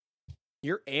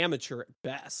You're amateur at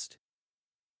best.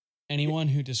 Anyone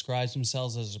who describes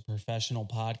themselves as a professional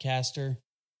podcaster,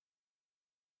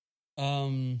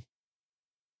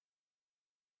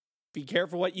 be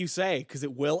careful what you say, because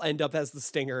it will end up as the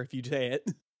stinger if you say it.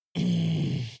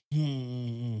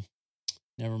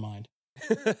 Never mind.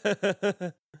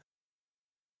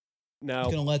 No.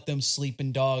 I'm gonna let them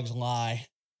sleeping dogs lie.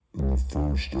 In the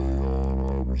first aeon,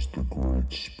 I was the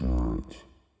Great Spirit.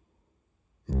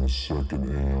 In the second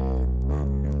aeon,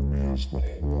 men knew me as the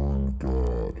Horned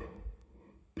God,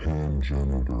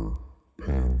 Pangenitor,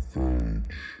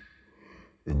 Panphage.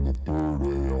 In the third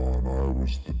aeon, I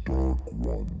was the Dark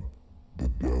One, the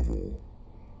Devil.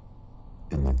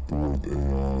 In the fourth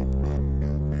aeon, men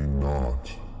knew me not,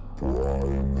 for I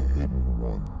am the Hidden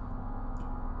One.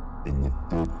 In the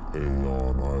fifth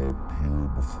aeon, I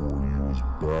appeared before you as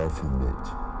Baphomet,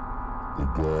 the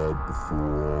god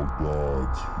before all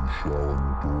gods who shall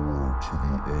endure to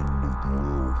the end of the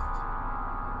earth.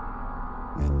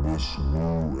 In this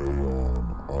new aeon,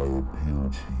 I appear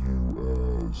to you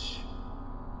as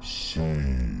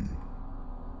CMN.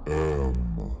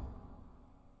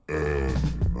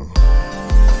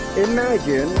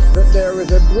 Imagine that there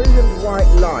is a brilliant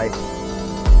white light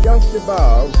just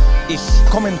above. Is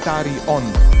commentary on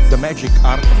the magic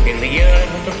art. In the years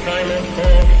of the primal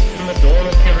force and the dawn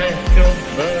of terrestrial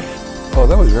birth. Oh,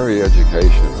 that was very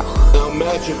educational. Now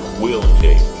magic will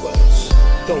take place.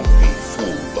 Don't be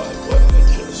fooled by what I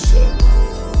just said.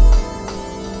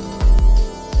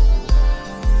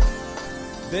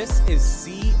 This is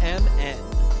CMN.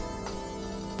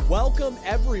 Welcome,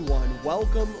 everyone.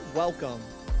 Welcome.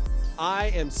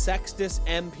 I am Sextus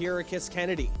Empiricus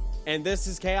Kennedy, and this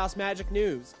is Chaos Magic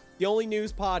News, the only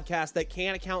news podcast that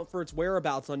can't account for its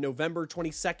whereabouts on November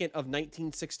 22nd of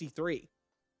 1963.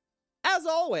 As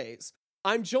always,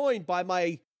 I'm joined by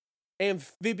my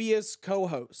amphibious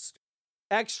co-host,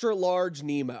 Extra Large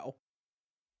Nemo.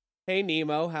 Hey,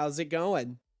 Nemo, how's it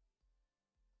going?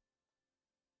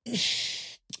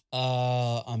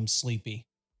 I'm sleepy.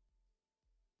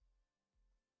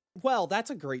 Well,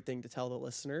 that's a great thing to tell the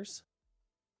listeners.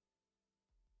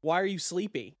 Why are you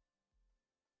sleepy?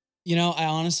 You know, I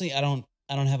honestly don't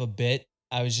have a bit.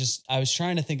 I was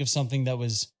trying to think of something that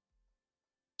was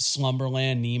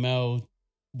Slumberland, Nemo,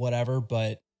 whatever,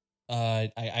 but I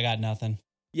got nothing.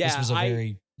 Yeah, this was a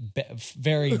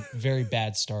very very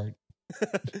bad start.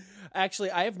 Actually,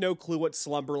 I have no clue what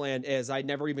Slumberland is. I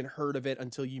never even heard of it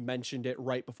until you mentioned it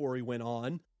right before we went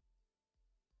on.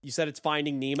 You said it's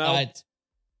Finding Nemo?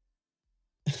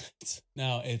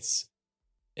 No, it's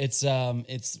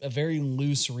a very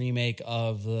loose remake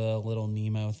of the Little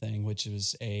Nemo thing, which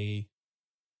was a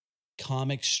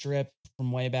comic strip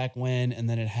from way back when, and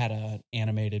then it had an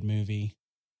animated movie.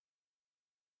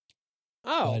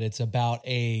 Oh, but it's about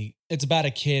a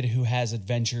kid who has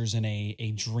adventures in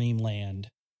a dreamland.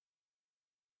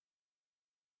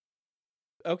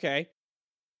 Okay,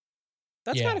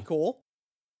 that's kind of cool.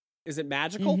 Is it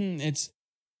magical? It's.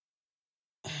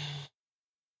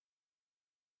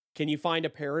 Can you find a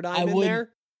paradigm in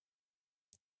there?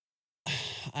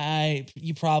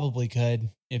 You probably could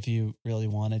if you really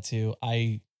wanted to.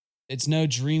 It's no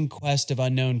Dream Quest of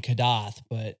Unknown Kadath,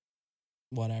 but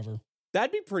whatever.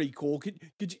 That'd be pretty cool. Could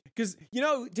you, because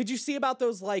did you see about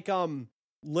those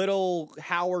little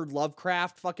Howard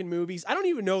Lovecraft fucking movies? I don't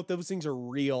even know if those things are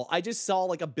real. I just saw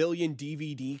like a billion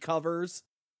DVD covers.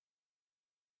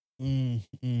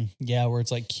 Yeah, where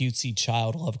it's like cutesy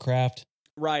child Lovecraft.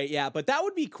 Right, yeah, but that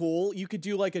would be cool. You could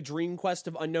do like a Dream Quest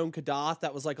of Unknown Kadath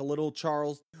that was like a little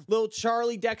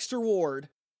Charlie Dexter Ward.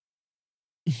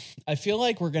 I feel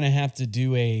like we're going to have to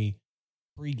do a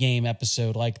pre-game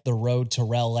episode like The Road to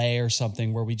R'lyeh or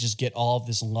something where we just get all of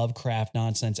this Lovecraft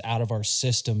nonsense out of our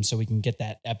system so we can get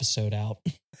that episode out.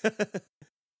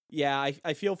 Yeah,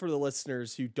 I feel for the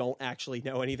listeners who don't actually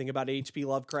know anything about H.P.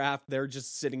 Lovecraft. They're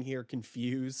just sitting here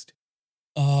confused.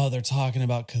 Oh, they're talking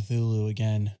about Cthulhu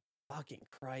again. Fucking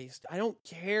Christ. I don't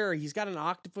care. He's got an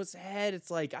octopus head. It's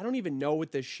like, I don't even know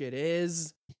what this shit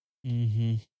is.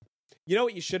 Mm-hmm. You know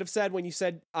what you should have said when you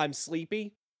said, I'm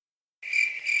sleepy?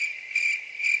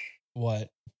 What?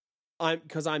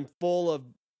 Because I'm full of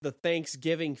the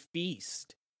Thanksgiving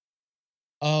feast.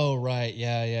 Oh, right.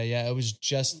 Yeah. It was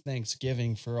just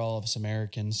Thanksgiving for all of us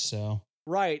Americans, so.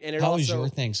 Right, and How was your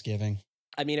Thanksgiving?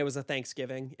 I mean, it was a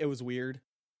Thanksgiving. It was weird.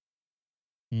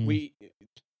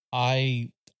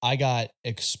 I got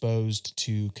exposed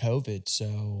to COVID,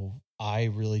 so I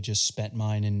really just spent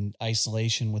mine in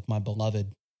isolation with my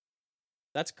beloved.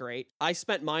 That's great. I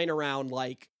spent mine around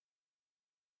like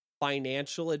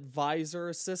financial advisor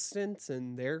assistants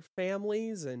and their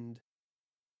families, and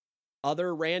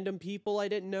other random people I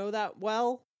didn't know that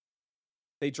well.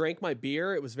 They drank my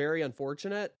beer. It was very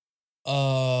unfortunate.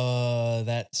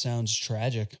 That sounds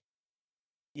tragic.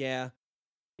 Yeah.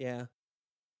 Yeah.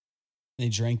 They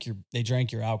drank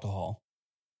your alcohol.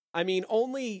 I mean,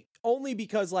 only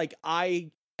because like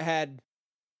I had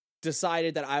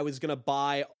decided that I was going to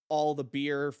buy all the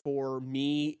beer for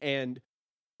me and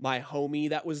my homie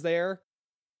that was there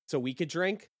so we could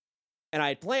drink. And I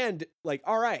had planned like,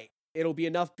 all right, it'll be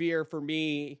enough beer for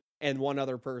me and one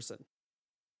other person.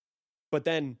 But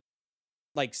then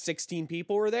like 16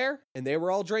 people were there and they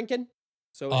were all drinking.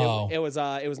 So it was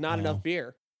not enough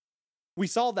beer. We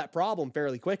solved that problem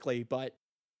fairly quickly, but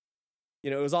you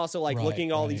know, it was also like looking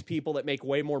at all these people that make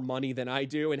way more money than I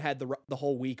do and had the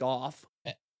whole week off.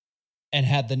 And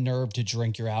had the nerve to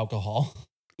drink your alcohol.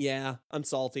 Yeah, I'm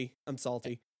salty.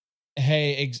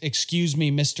 Hey, excuse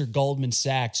me, Mr. Goldman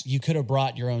Sachs. You could have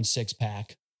brought your own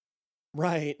 6-pack.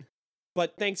 Right.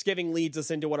 But Thanksgiving leads us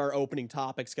into what our opening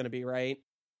topic's going to be, right?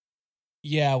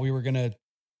 Yeah, we were going to.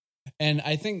 And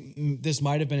I think this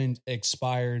might have been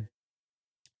expired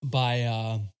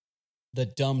by the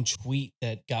dumb tweet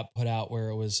that got put out where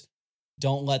it was,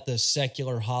 don't let the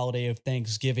secular holiday of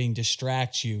Thanksgiving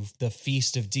distract you. The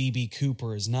feast of D.B.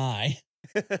 Cooper is nigh.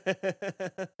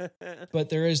 But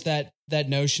there is that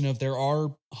notion of there are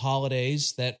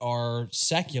holidays that are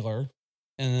secular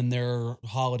and then there are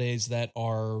holidays that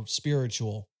are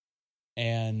spiritual.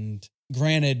 And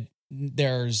granted,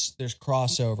 there's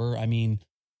crossover. I mean,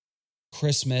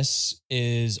 Christmas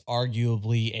is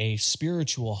arguably a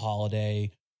spiritual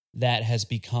holiday that has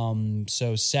become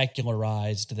so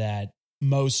secularized that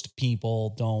most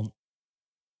people don't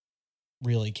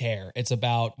really care. It's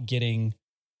about getting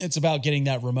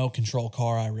that remote control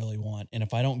car I really want. And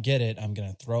if I don't get it, I'm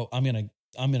going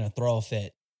to throw a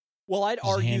fit. Well, I'd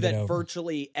argue that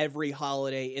virtually every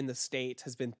holiday in the States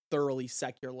has been thoroughly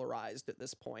secularized at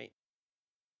this point.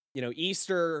 You know,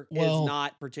 Easter is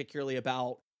not particularly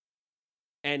about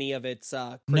any of its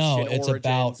Christian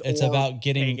origins. It's about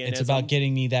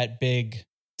getting me that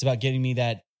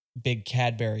big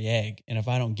Cadbury egg. And if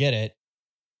I don't get it,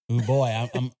 oh boy,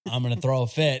 I'm going to throw a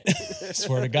fit.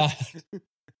 Swear to God.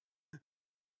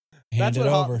 Hand it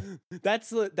over. That's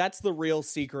the real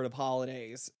secret of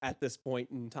holidays at this point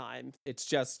in time. It's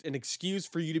just an excuse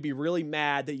for you to be really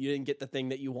mad that you didn't get the thing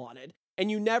that you wanted. And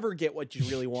you never get what you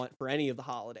really want for any of the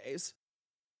holidays.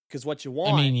 Because what you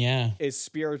want is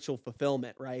spiritual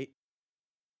fulfillment, right?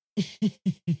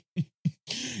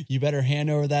 You better hand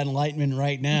over that enlightenment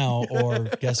right now, or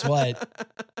guess what?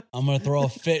 I'm going to throw a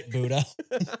fit, Buddha.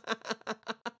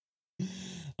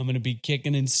 I'm going to be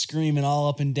kicking and screaming all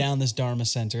up and down this Dharma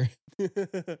Center.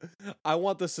 I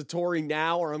want the Satori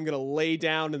now, or I'm going to lay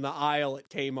down in the aisle at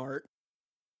Kmart.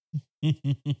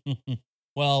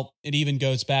 Well, it even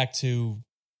goes back to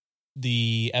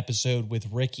the episode with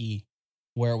Ricky,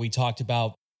 where we talked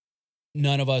about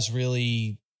none of us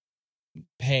really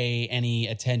pay any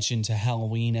attention to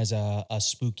Halloween as a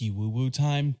spooky woo-woo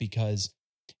time because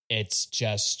it's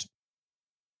just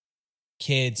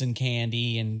kids and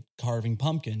candy and carving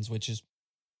pumpkins, which is,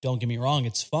 don't get me wrong,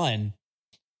 it's fun,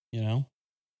 you know,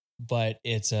 but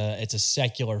it's a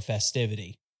secular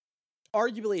festivity.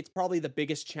 Arguably, it's probably the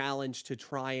biggest challenge to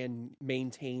try and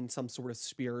maintain some sort of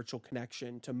spiritual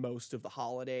connection to most of the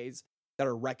holidays that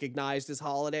are recognized as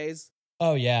holidays.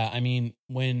 Oh yeah, I mean,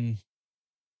 when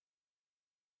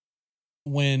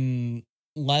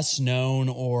less known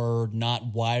or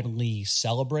not widely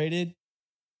celebrated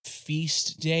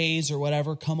feast days or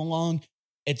whatever come along,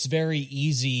 it's very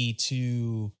easy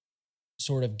to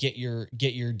sort of get your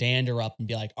dander up and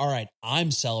be like, all right,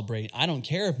 I'm celebrating. I don't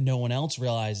care if no one else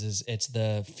realizes it's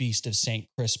the Feast of St.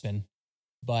 Crispin,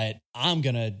 but I'm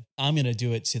gonna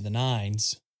do it to the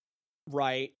nines.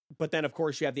 Right. But then of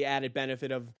course you have the added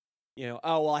benefit of, you know,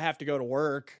 oh, well, I have to go to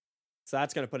work. So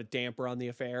that's going to put a damper on the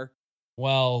affair.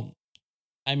 Well,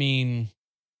 I mean,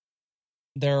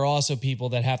 there are also people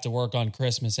that have to work on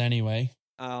Christmas anyway.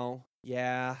 Oh,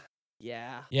 yeah.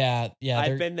 Yeah.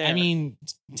 I've been there. I mean,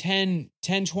 10,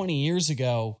 20 years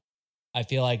ago, I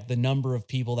feel like the number of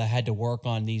people that had to work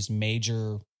on these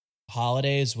major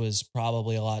holidays was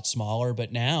probably a lot smaller.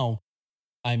 But now,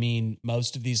 I mean,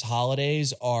 most of these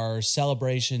holidays are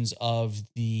celebrations of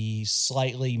the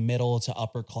slightly middle to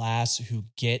upper class who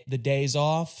get the days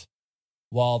off,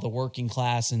 while the working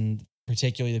class and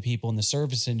particularly the people in the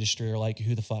service industry are like,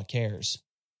 who the fuck cares?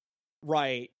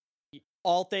 Right.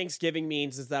 All Thanksgiving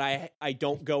means is that I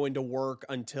don't go into work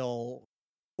until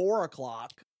 4:00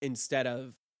 instead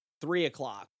of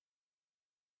 3:00.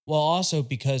 Well, also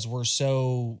because we're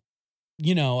so,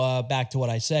 you know, back to what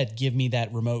I said, give me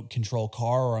that remote control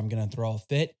car or I'm going to throw a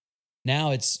fit.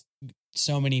 Now it's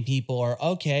so many people are,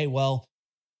 okay, well,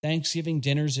 Thanksgiving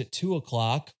dinner's at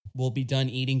 2:00. We'll be done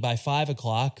eating by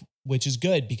 5:00, which is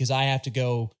good because I have to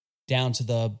go down to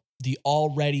the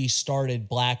already started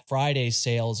Black Friday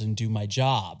sales and do my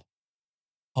job.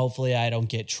 Hopefully I don't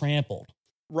get trampled.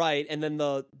 Right. And then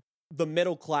the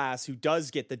middle class who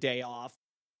does get the day off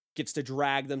gets to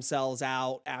drag themselves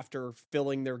out after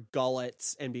filling their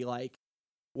gullets and be like,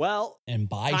 well, and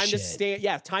buy time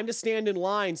shit. time to stand in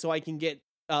line so I can get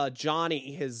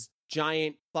Johnny his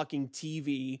giant fucking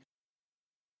TV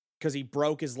because he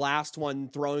broke his last one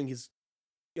throwing his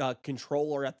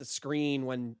controller at the screen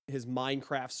when his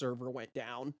Minecraft server went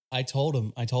down. I told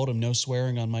him no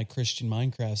swearing on my Christian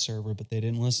Minecraft server, but they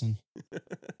didn't listen.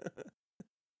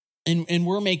 and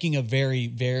we're making a very,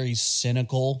 very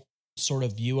cynical sort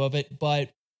of view of it,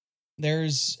 but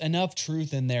there's enough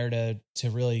truth in there to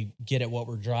really get at what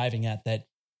we're driving at, that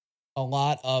a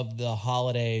lot of the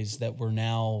holidays that we're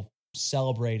now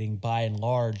celebrating by and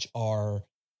large are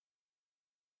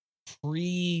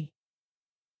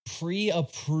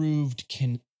pre-approved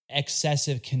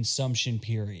excessive consumption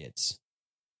periods,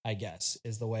 I guess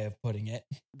is the way of putting it.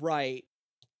 Right.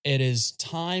 It is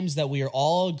times that we are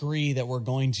all agree that we're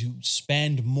going to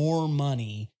spend more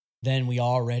money than we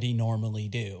already normally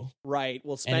do. Right.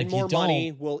 We'll spend more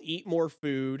money. We'll eat more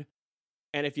food.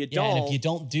 And if you don't, and if you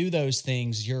don't do those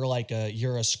things, you're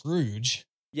a Scrooge.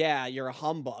 Yeah, you're a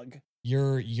humbug.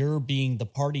 You're being the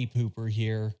party pooper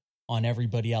here on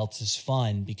everybody else's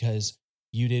fun because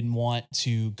you didn't want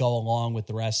to go along with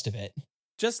the rest of it.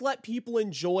 Just let people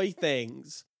enjoy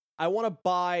things. I want to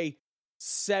buy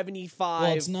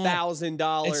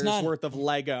 $75,000 worth of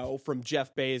Lego from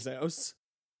Jeff Bezos.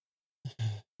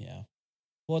 Yeah.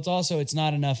 Well, it's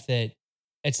not enough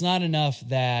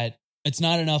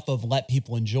of let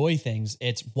people enjoy things.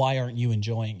 It's why aren't you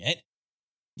enjoying it?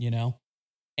 You know?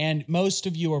 And most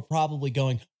of you are probably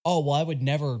going, oh, well, I would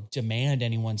never demand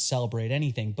anyone celebrate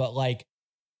anything. But like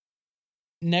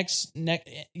next,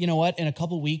 you know what? In a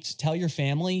couple of weeks, tell your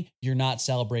family you're not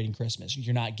celebrating Christmas.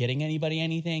 You're not getting anybody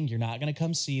anything. You're not going to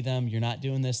come see them. You're not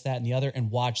doing this, that, and the other, and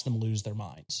watch them lose their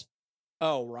minds.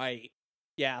 Oh, right.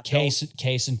 Yeah. Case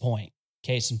in point.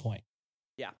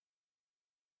 Yeah.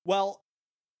 Well,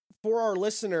 for our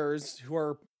listeners who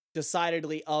are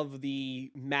decidedly of the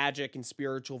magic and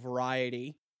spiritual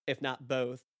variety, if not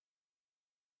both,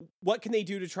 what can they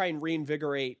do to try and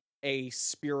reinvigorate a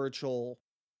spiritual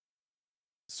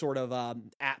sort of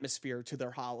atmosphere to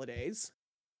their holidays?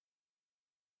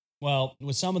 Well,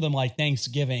 with some of them like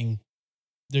Thanksgiving,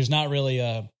 there's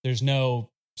no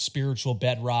spiritual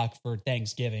bedrock for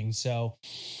Thanksgiving. So,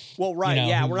 well, right.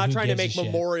 Yeah. We're not trying to make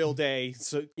Memorial Day,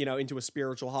 into a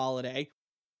spiritual holiday.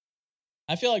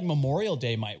 I feel like Memorial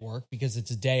Day might work because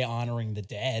it's a day honoring the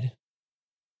dead.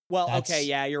 Well, okay.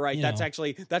 Yeah, you're right.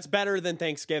 That's better than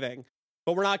Thanksgiving,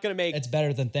 but we're not going to make it's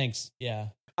better than thanks. Yeah.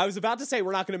 I was about to say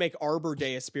we're not going to make Arbor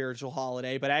Day a spiritual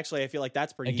holiday, but actually I feel like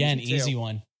that's pretty easy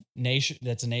one.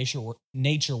 That's a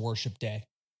nature worship day.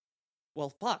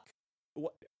 Well, fuck.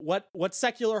 What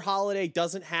secular holiday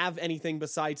doesn't have anything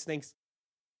besides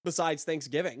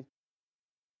Thanksgiving?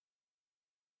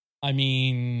 I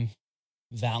mean,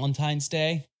 Valentine's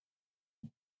Day.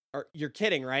 You're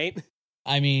kidding, right?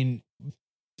 I mean,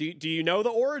 do you know the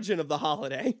origin of the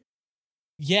holiday?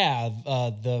 Yeah,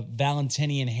 the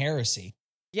Valentinian heresy.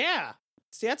 Yeah.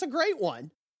 See, that's a great one.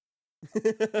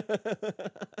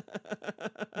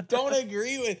 Don't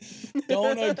agree with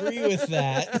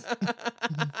that.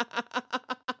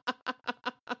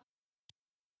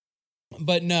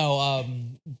 But no,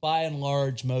 by and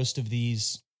large, most of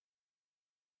these,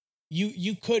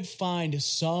 you could find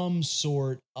some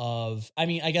sort of, I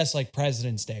mean, I guess like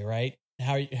President's Day, right?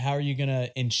 How are you going to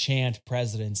enchant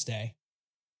President's Day?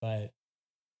 But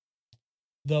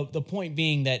the point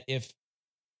being that if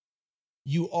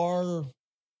you are,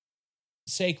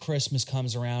 say Christmas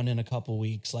comes around in a couple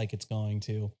weeks like it's going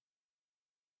to,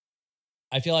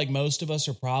 I feel like most of us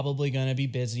are probably going to be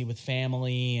busy with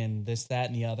family and this, that,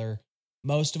 and the other.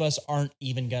 Most of us aren't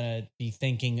even going to be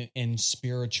thinking in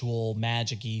spiritual,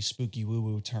 magic-y, spooky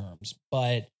woo-woo terms.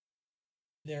 But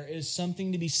there is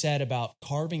something to be said about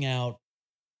carving out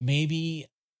maybe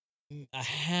a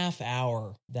half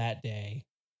hour that day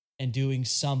and doing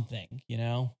something, you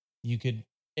know? You could,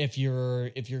 if you're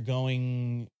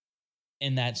going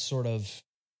in that sort of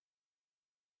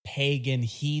pagan,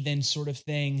 heathen sort of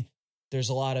thing, there's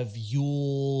a lot of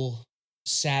Yule,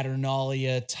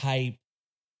 Saturnalia type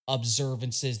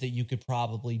observances that you could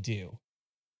probably do.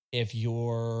 If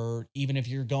you're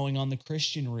going on the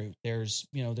Christian route, there's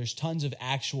tons of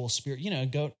actual spirit,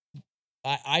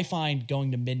 I find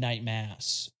going to midnight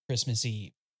mass Christmas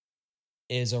Eve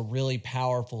is a really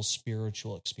powerful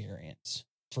spiritual experience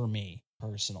for me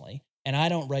personally. And I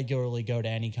don't regularly go to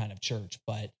any kind of church,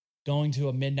 but going to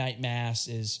a midnight mass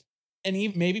is, and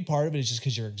even maybe part of it is just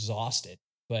because you're exhausted,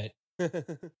 but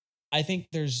I think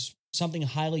there's something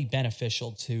highly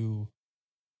beneficial to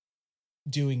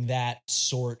doing that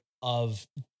sort of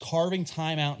carving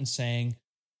time out and saying,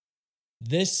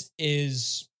 this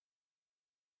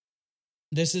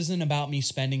isn't about me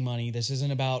spending money. This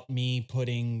isn't about me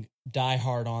putting Die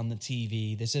Hard on the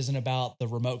TV. This isn't about the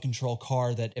remote control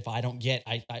car that if I don't get,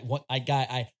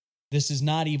 this is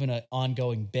not even an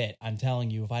ongoing bit. I'm telling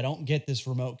you, if I don't get this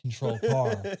remote control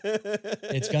car,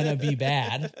 it's going to be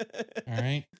bad. All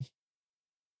right.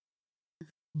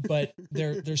 But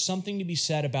there's something to be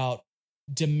said about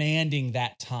demanding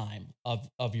that time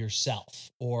of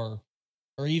yourself, or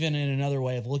even in another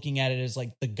way of looking at it as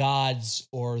like the gods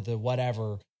or the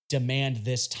whatever demand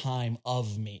this time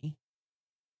of me.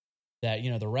 That,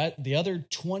 you know, the other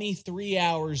 23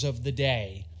 hours of the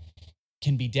day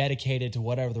can be dedicated to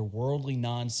whatever the worldly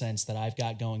nonsense that I've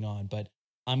got going on, but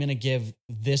I'm going to give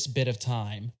this bit of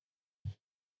time.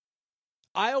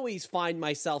 I always find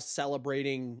myself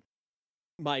celebrating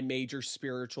my major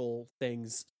spiritual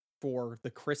things for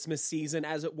the Christmas season,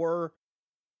 as it were,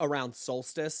 around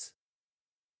solstice.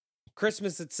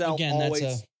 Christmas itself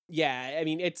always, yeah, I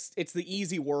mean, it's the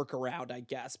easy workaround, I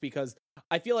guess, because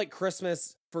I feel like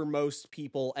Christmas for most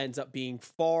people ends up being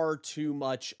far too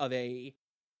much of a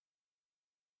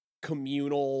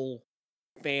communal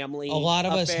family A lot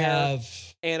of affair. us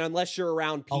have, and unless you're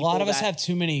around people, a lot of us have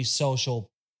too many social.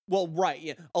 Well, right,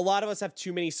 yeah, a lot of us have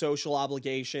too many social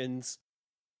obligations,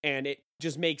 and it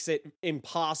just makes it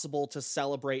impossible to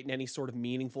celebrate in any sort of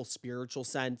meaningful spiritual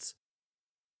sense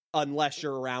unless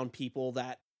you're around people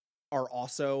that are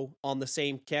also on the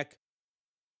same kick.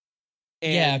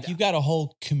 And yeah, if you've got a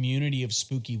whole community of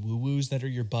spooky woo-woos that are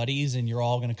your buddies and you're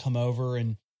all going to come over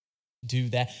and do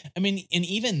that. I mean, and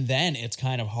even then it's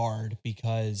kind of hard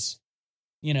because,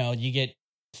 you know, you get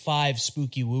 5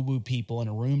 spooky woo-woo people in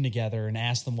a room together and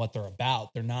ask them what they're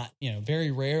about. They're not, you know,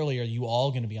 very rarely are you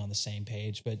all going to be on the same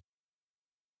page, but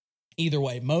either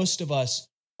way, most of us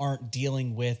aren't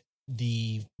dealing with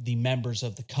the members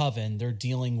of the coven. They're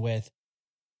dealing with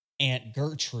Aunt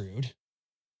Gertrude.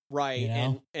 right, you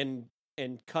know?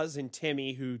 and cousin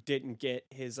Timmy, who didn't get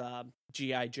his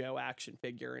G.I. Joe action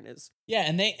figure in his. Yeah,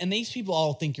 and these people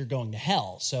all think you're going to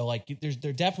hell. So like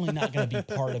they're definitely not going to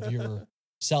be part of your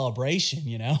celebration,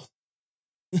 you know?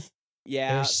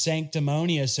 Yeah. There's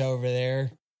sanctimonious over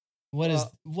there. What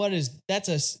is that's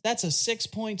a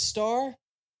 6-point star?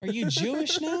 Are you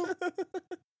Jewish now?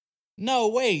 No,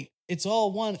 wait. It's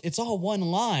all one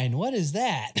line. What is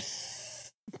that?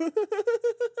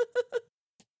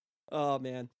 Oh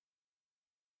man.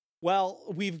 Well,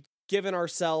 we've given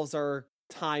ourselves our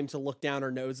time to look down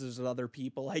our noses at other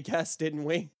people, I guess, didn't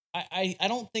we? I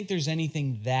don't think there's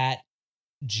anything that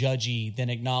judgy than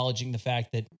acknowledging the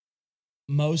fact that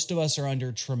most of us are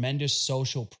under tremendous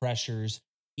social pressures,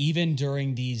 even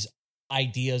during these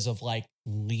ideas of like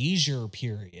leisure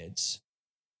periods.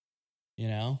 You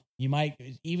know, you might,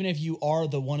 even if you are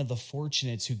one of the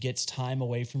fortunates who gets time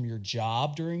away from your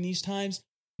job during these times,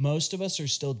 most of us are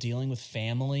still dealing with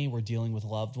family. We're dealing with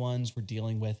loved ones. We're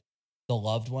dealing with the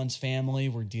loved one's family.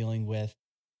 We're dealing with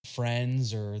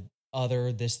friends or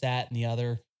other this, that, and the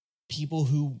other people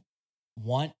who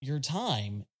want your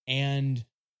time. And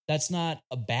that's not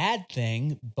a bad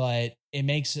thing, but it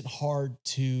makes it hard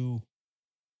to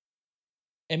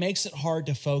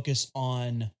focus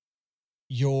on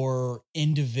your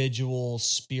individual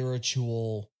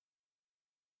spiritual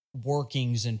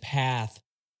workings and path.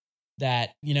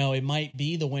 That, you know, it might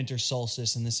be the winter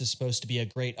solstice and this is supposed to be a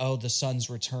great, the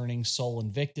sun's returning, Sol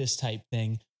Invictus type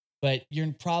thing, but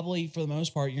you're probably, for the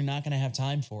most part, you're not going to have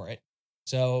time for it.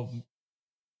 So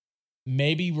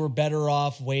maybe we're better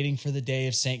off waiting for the day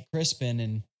of St. Crispin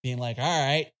and being like, all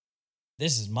right,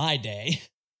 this is my day.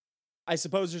 I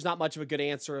suppose there's not much of a good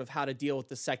answer of how to deal with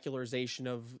the secularization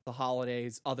of the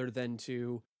holidays other than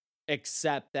to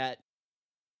accept that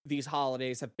these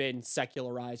holidays have been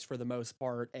secularized for the most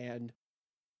part and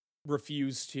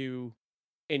refuse to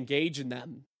engage in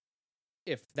them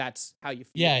if that's how you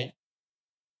feel. Yeah.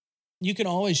 You can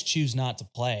always choose not to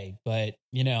play, but,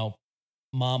 you know,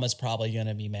 Mama's probably going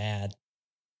to be mad.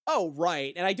 Oh,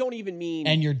 right. And I don't even mean...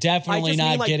 And you're definitely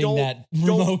not like, getting that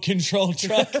remote control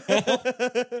truck.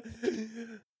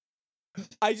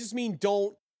 I just mean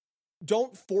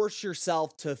don't force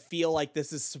yourself to feel like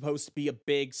this is supposed to be a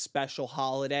big special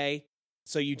holiday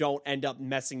so you don't end up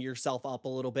messing yourself up a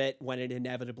little bit when it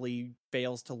inevitably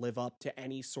fails to live up to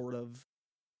any sort of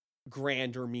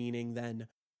grander meaning than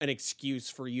an excuse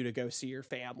for you to go see your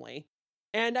family.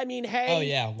 And I mean, hey, Oh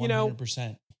yeah,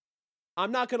 100%.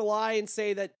 I'm not going to lie and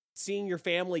say that seeing your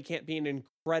family can't be an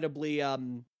incredibly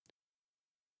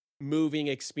moving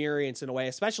experience in a way,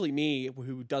 especially me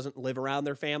who doesn't live around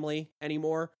their family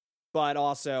anymore. But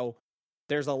also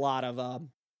there's a lot of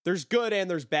there's good and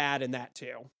there's bad in that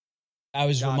too. I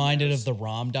was God reminded knows. of the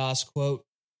Ram Dass quote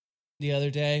the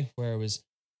other day where it was,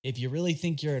 if you really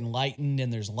think you're enlightened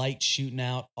and there's light shooting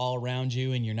out all around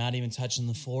you and you're not even touching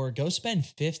the floor, go spend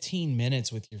 15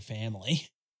 minutes with your family.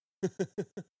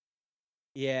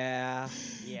 Yeah.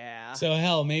 So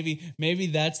hell, maybe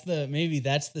that's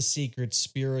the secret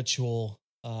spiritual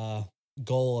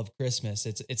goal of Christmas.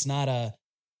 It's not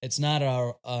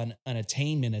an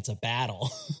attainment, it's a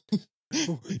battle.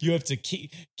 You have to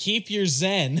keep your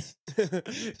zen.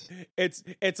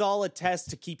 It's all a test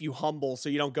to keep you humble so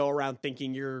you don't go around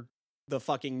thinking you're the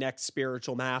fucking next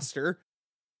spiritual master.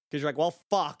 Because you're like, well,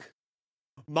 fuck.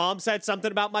 Mom said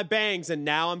something about my bangs and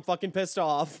now I'm fucking pissed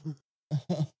off.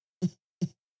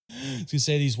 To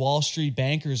say these Wall Street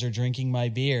bankers are drinking my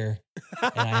beer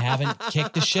and I haven't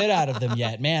kicked the shit out of them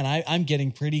yet. Man, I'm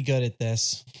getting pretty good at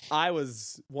this. I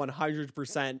was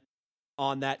 100%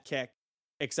 on that kick,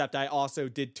 except I also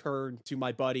did turn to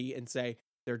my buddy and say,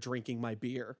 they're drinking my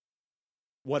beer.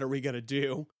 What are we going to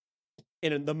do?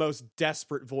 In the most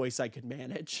desperate voice I could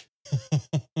manage.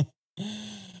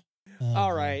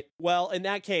 All right. Well, in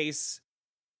that case,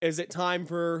 is it time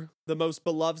for the most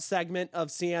beloved segment of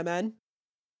CMN?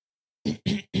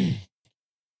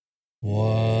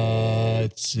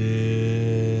 What's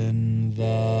in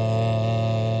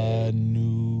the news?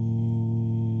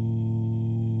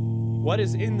 What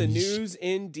is in the news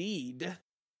indeed?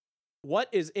 What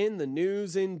is in the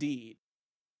news indeed?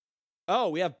 Oh,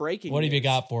 we have breaking What have news. you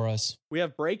got for us? We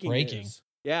have breaking news.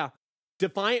 Yeah.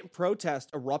 Defiant protests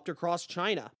erupt across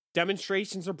China.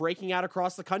 Demonstrations are breaking out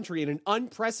across the country in an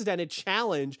unprecedented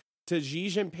challenge to Xi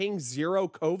Jinping's zero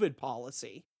COVID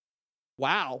policy.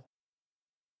 Wow.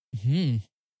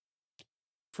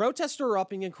 Protests are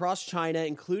erupting across China,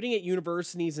 including at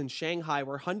universities in Shanghai,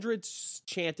 where hundreds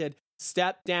chanted,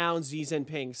 "Step down, Xi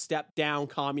Jinping, step down,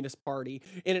 Communist Party,"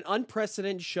 in an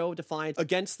unprecedented show of defiance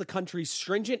against the country's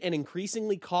stringent and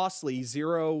increasingly costly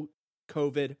zero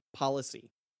COVID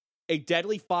policy. A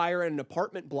deadly fire in an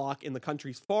apartment block in the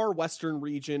country's far western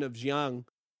region of Jiang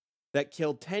that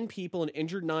killed 10 people and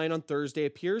injured 9 on Thursday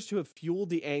appears to have fueled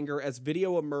the anger as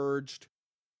video emerged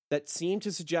that seemed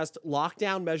to suggest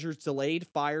lockdown measures delayed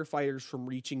firefighters from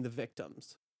reaching the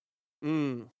victims.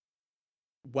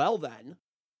 Well then,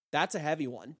 that's a heavy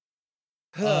one.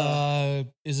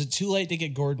 Is it too late to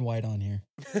get Gordon White on here?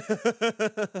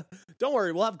 Don't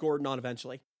worry, we'll have Gordon on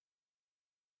eventually.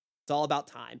 It's all about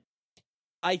time.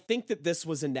 I think that this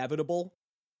was inevitable.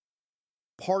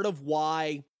 Part of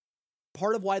why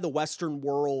the Western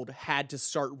world had to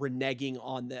start reneging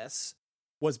on this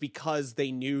was because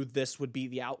they knew this would be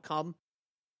the outcome.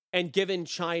 And given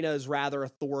China's rather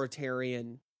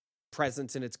authoritarian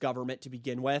presence in its government to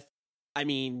begin with, I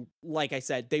mean, like I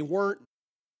said,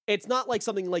 it's not like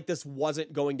something like this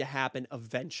wasn't going to happen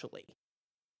eventually.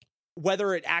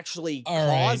 Whether it actually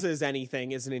causes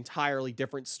anything is an entirely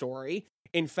different story.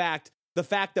 In fact, the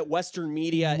fact that Western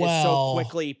media is so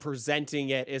quickly presenting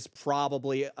it is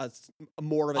probably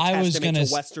more of a testament to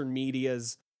Western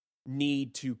media's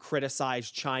need to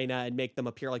criticize China and make them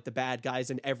appear like the bad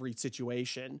guys in every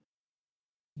situation.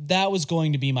 That was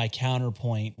going to be my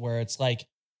counterpoint, where it's like,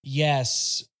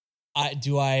 yes,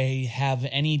 do I have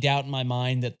any doubt in my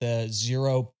mind that the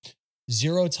zero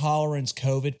tolerance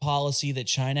COVID policy that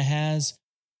China has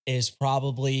is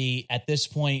probably at this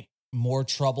point more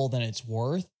trouble than it's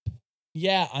worth?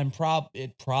 Yeah,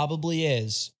 it probably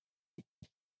is.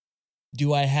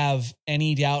 Do I have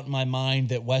any doubt in my mind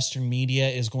that Western media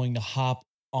is going to hop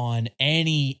on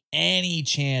any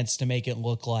chance to make it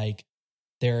look like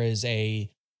there is a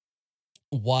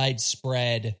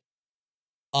widespread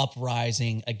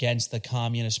uprising against the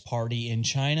Communist Party in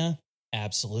China?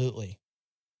 Absolutely.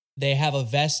 They have a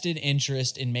vested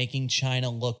interest in making China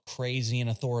look crazy and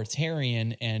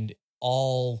authoritarian and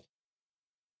all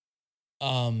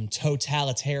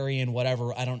totalitarian,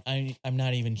 whatever. I'm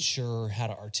not even sure how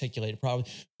to articulate it probably,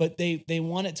 but they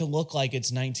want it to look like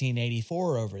it's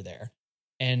 1984 over there.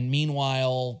 And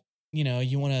meanwhile,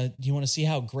 you want to see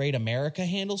how great America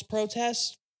handles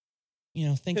protests?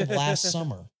 Think of last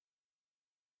summer.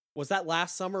 Was that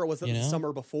last summer or was it the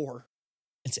summer before?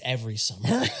 It's every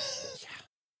summer.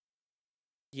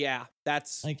 Yeah,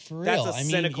 that's like for real. That's a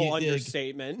cynical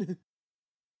understatement.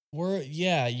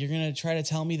 you're gonna try to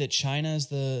tell me that China's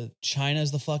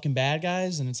the fucking bad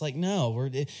guys, and it's like, no,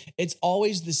 it's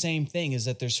always the same thing. Is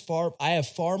that I have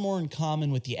far more in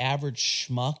common with the average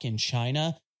schmuck in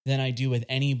China than I do with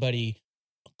anybody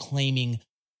claiming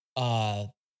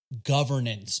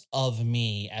governance of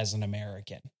me as an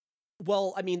American.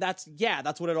 Well, I mean, that's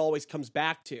what it always comes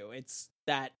back to. It's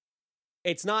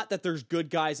not that there's good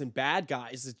guys and bad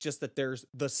guys. It's just that there's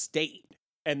the state.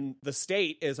 And the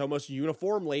state is almost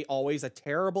uniformly always a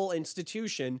terrible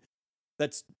institution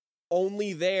that's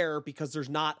only there because there's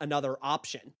not another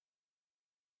option.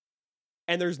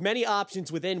 And there's many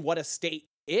options within what a state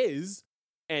is,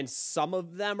 and some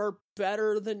of them are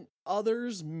better than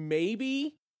others,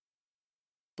 maybe.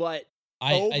 But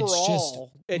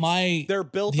overall, they're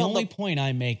built the on only point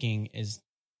I'm making is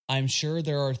I'm sure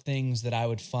there are things that I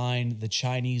would find the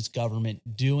Chinese government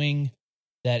doing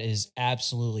that is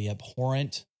absolutely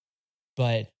abhorrent,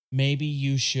 but maybe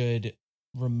you should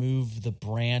remove the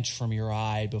branch from your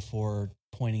eye before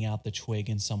pointing out the twig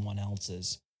in someone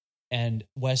else's. And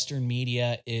Western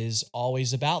media is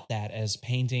always about that, as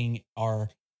painting our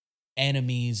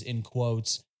enemies, in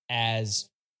quotes, as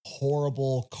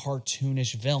horrible,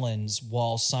 cartoonish villains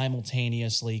while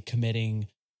simultaneously committing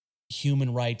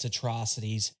human rights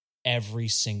atrocities every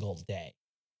single day.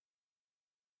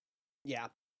 Yeah,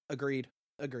 agreed.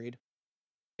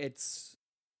 It's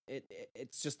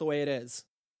just the way it is.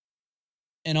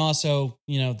 And also,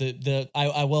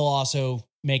 I will also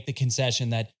make the concession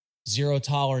that zero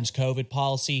tolerance COVID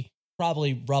policy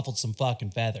probably ruffled some fucking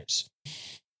feathers.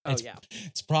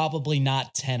 It's probably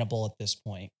not tenable at this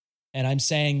point. And I'm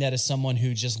saying that as someone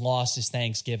who just lost his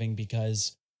Thanksgiving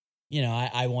because,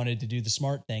 I wanted to do the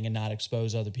smart thing and not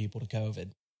expose other people to COVID.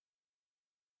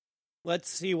 Let's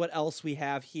see what else we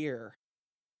have here.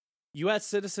 U.S.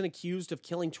 citizen accused of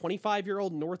killing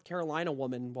 25-year-old North Carolina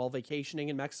woman while vacationing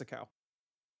in Mexico.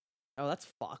 Oh,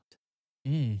 that's fucked.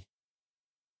 Hold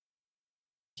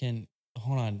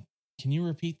on. Can you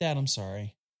repeat that? I'm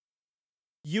sorry.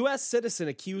 U.S. citizen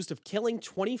accused of killing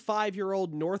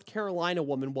 25-year-old North Carolina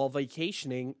woman while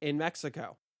vacationing in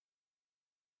Mexico.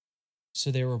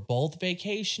 So they were both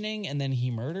vacationing and then he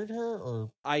murdered her, or?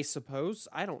 I suppose.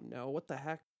 I don't know. What the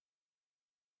heck?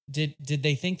 Did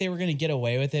they think they were going to get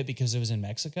away with it because it was in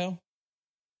Mexico?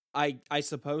 I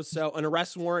suppose so. An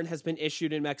arrest warrant has been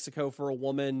issued in Mexico for a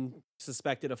woman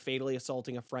suspected of fatally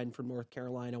assaulting a friend from North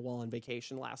Carolina while on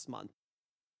vacation last month.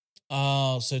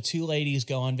 Oh, so two ladies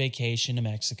go on vacation to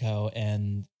Mexico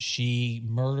and she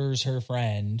murders her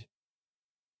friend.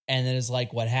 And then it's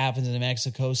like, what happens in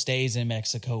Mexico stays in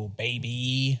Mexico,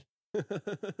 baby.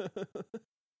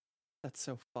 That's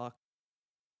so fucked.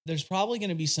 There's probably going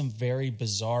to be some very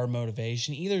bizarre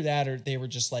motivation. Either that or they were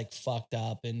just like fucked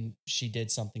up and she did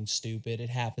something stupid.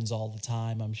 It happens all the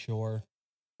time, I'm sure.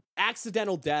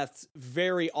 Accidental deaths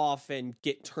very often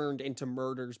get turned into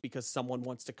murders because someone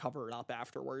wants to cover it up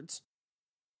afterwards.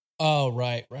 Oh,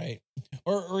 right.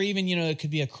 Or even, it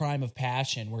could be a crime of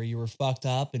passion where you were fucked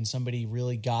up and somebody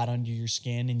really got under your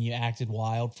skin and you acted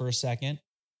wild for a second.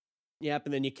 Yep,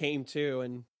 and then you came to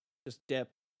and just dipped.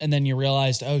 And then you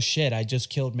realized, oh shit, I just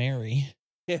killed Mary.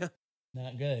 Yeah.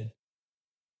 Not good.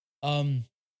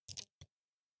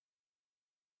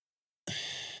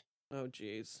 Oh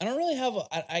geez. I don't really have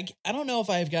I don't know if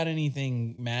I've got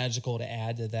anything magical to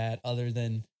add to that other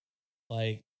than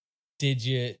like did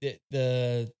you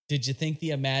think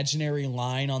the imaginary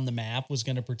line on the map was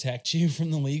going to protect you from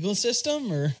the legal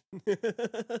system, or?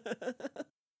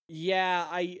 Yeah,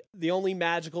 the only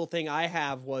magical thing I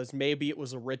have was maybe it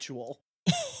was a ritual.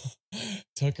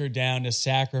 Took her down to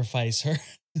sacrifice her.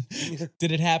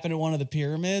 Did it happen at one of the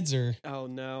pyramids, or? Oh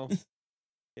no.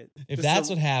 If that's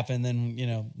what happened,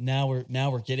 then now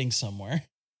we're getting somewhere.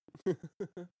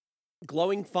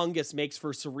 Glowing fungus makes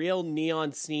for surreal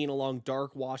neon scene along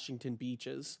dark Washington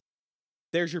beaches.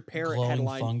 There's your parrot Glowing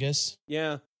headline. Fungus?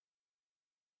 Yeah.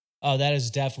 Oh, that is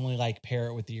definitely like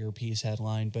parrot with the earpiece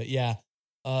headline, but yeah.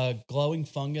 Glowing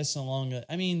fungus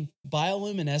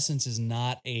bioluminescence is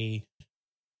not a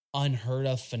unheard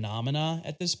of phenomena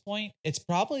at this point. It's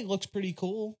probably looks pretty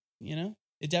cool,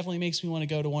 It definitely makes me want to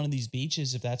go to one of these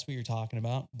beaches if that's what you're talking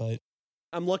about, but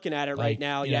I'm looking at it right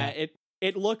now. Yeah,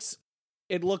 it looks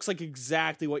like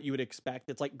exactly what you would expect.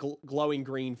 It's like glowing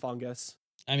green fungus.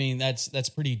 I mean, that's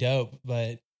pretty dope,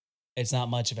 but it's not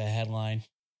much of a headline.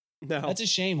 No. That's a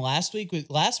shame. Last week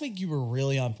you were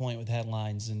really on point with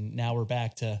headlines, and now we're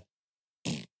back to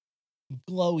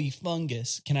glowy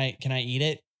fungus. Can I eat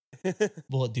it?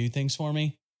 Will it do things for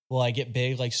me? Will I get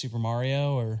big like Super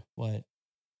Mario, or what?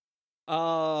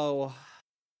 Oh,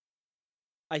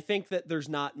 I think that there's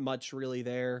not much really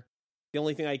there. The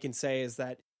only thing I can say is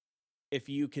that if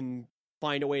you can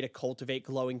find a way to cultivate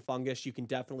glowing fungus, you can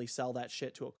definitely sell that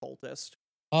shit to a cultist.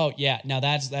 Oh yeah, now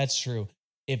that's true.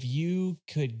 If you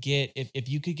could get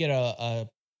a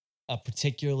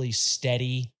particularly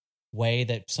steady way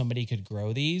that somebody could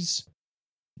grow these,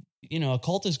 you know, a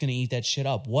cult is going to eat that shit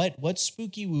up. What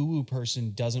spooky woo woo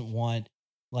person doesn't want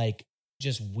like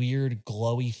just weird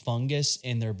glowy fungus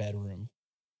in their bedroom?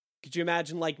 Could you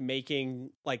imagine like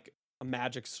making like a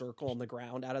magic circle on the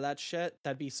ground out of that shit?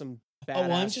 That'd be some badass. Oh,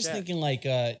 well, I'm just thinking like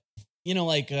you know,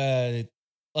 like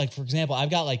for example, I've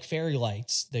got like fairy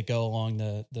lights that go along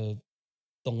the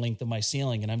length of my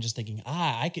ceiling, and I'm just thinking,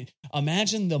 I could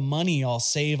imagine the money I'll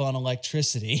save on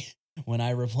electricity when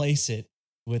I replace it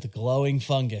with glowing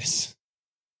fungus.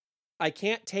 I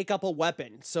can't take up a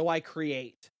weapon, so I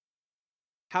create.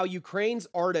 How Ukraine's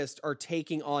artists are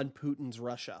taking on Putin's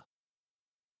Russia.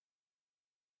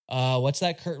 What's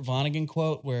that Kurt Vonnegut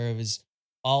quote where it was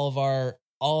all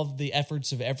of the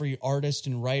efforts of every artist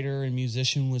and writer and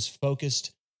musician was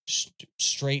focused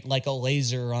straight like a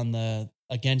laser on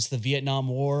against the Vietnam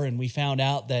War, and we found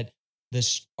out that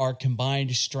our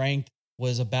combined strength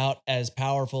was about as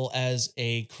powerful as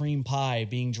a cream pie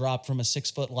being dropped from a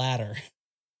 6-foot ladder.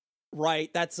 Right.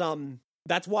 That's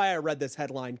why I read this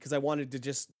headline, because I wanted to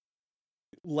just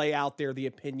lay out there the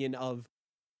opinion of,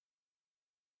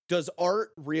 does art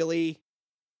really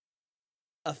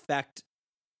affect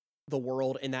the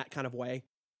world in that kind of way?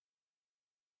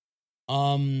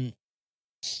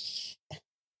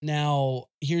 Now,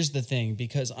 here's the thing,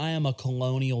 because I am a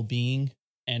colonial being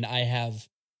and I have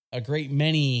a great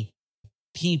many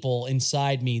people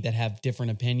inside me that have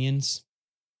different opinions.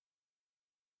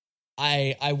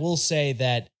 I will say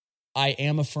that I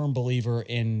am a firm believer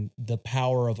in the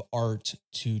power of art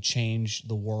to change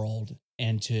the world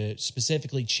and to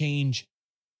specifically change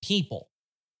people.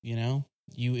 You know,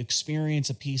 you experience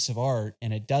a piece of art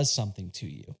and it does something to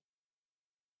you.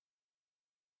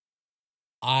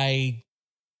 I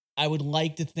would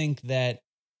like to think that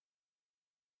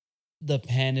the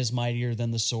pen is mightier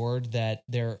than the sword, that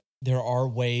there are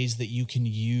ways that you can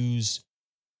use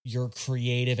your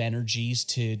creative energies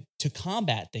to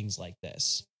combat things like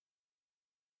this.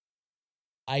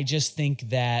 I just think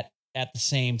that at the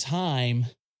same time,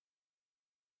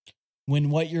 when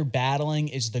what you're battling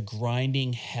is the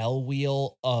grinding hell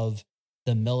wheel of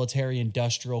the military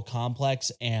industrial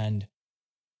complex and,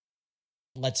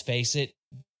 let's face it,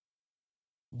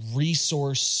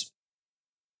 resource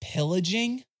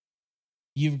pillaging,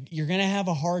 you're going to have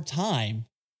a hard time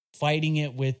fighting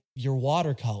it with your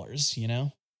watercolors, you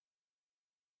know?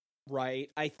 Right.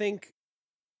 I think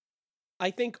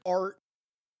art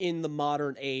in the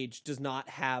modern age does not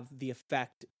have the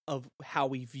effect of how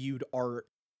we viewed art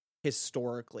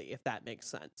historically, if that makes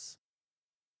sense.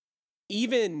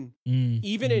 Even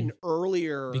in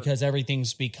earlier, because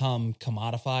everything's become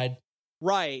commodified.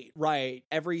 Right.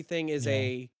 Everything is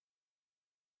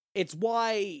it's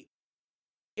why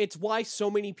so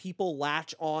many people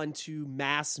latch on to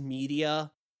mass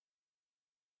media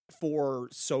for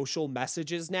social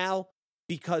messages now,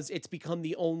 because it's become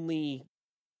the only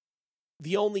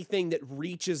thing that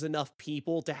reaches enough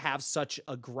people to have such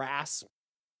a grasp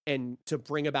and to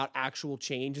bring about actual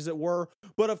change, as it were.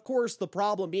 But of course, the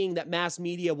problem being that mass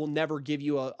media will never give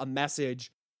you a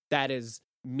message that is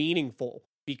meaningful,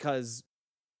 because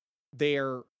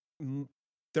they're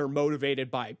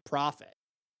motivated by profit.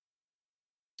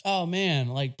 Oh man,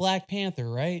 like Black Panther,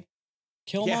 right?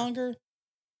 Killmonger? Yeah.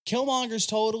 Killmonger's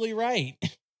totally right.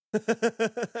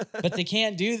 But they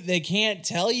can't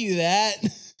tell you that.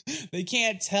 They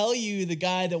can't tell you the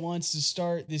guy that wants to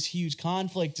start this huge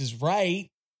conflict is right.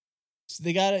 So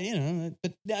they gotta, you know,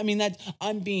 but I mean, that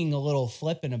I'm being a little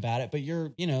flippant about it, but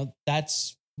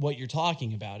that's what you're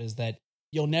talking about, is that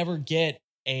you'll never get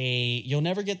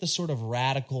the sort of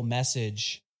radical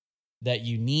message that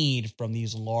you need from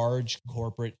these large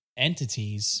corporate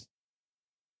entities,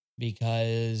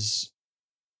 because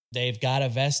they've got a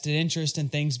vested interest in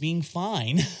things being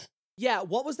fine. Yeah,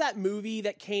 what was that movie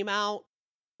that came out?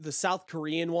 The South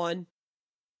Korean one?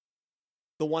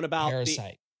 The one about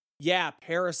Parasite.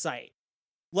 Parasite.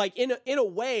 Like, in a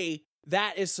way,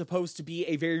 that is supposed to be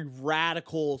a very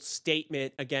radical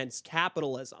statement against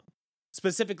capitalism.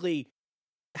 Specifically,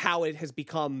 how it has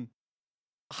become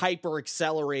hyper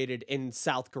accelerated in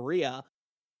South Korea.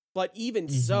 But even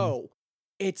so,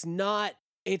 it's not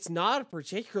a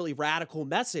particularly radical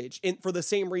message, for the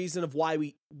same reason of what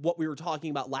we were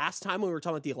talking about last time when we were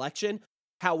talking about the election,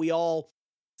 how we all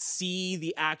see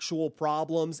the actual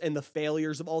problems and the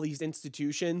failures of all these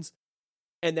institutions,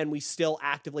 and then we still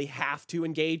actively have to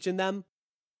engage in them.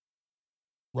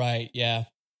 Right, yeah.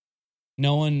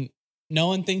 No one No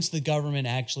one thinks the government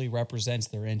actually represents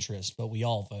their interest, but we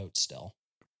all vote still.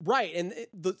 Right. And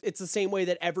it's the same way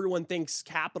that everyone thinks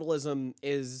capitalism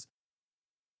is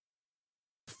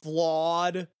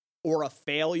flawed or a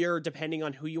failure, depending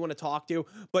on who you want to talk to.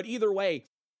 But either way,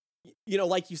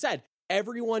 like you said,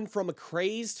 everyone from a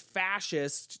crazed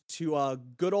fascist to a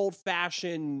good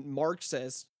old-fashioned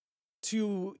Marxist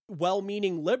to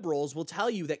well-meaning liberals will tell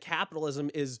you that capitalism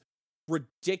is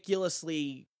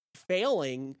ridiculously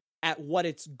failing at what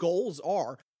its goals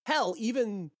are. Hell,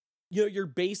 even your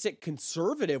basic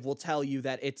conservative will tell you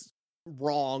that it's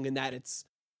wrong and that it's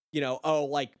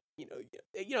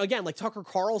again, like Tucker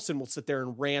Carlson will sit there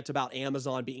and rant about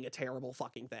Amazon being a terrible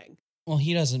fucking thing. Well,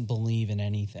 he doesn't believe in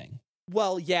anything.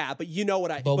 Well, yeah, but you know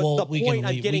what I. But the point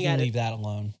I'm getting at, leave that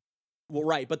alone. Well,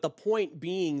 right, but the point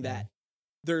being that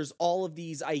there's all of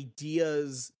these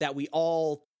ideas that we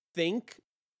all think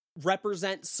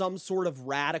represent some sort of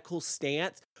radical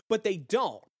stance, but they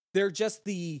don't. They're just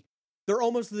they're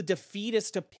almost the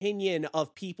defeatist opinion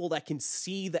of people that can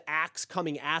see the axe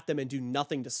coming at them and do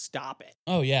nothing to stop it.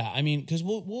 Oh yeah, I mean, because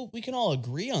we can all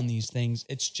agree on these things.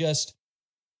 It's just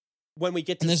when we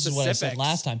get to this specifics. Is what I said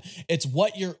last time. It's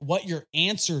what your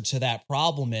answer to that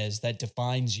problem is that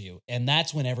defines you, and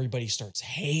that's when everybody starts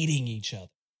hating each other.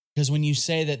 Because when you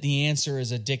say that the answer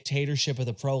is a dictatorship of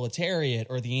the proletariat,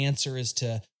 or the answer is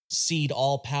to cede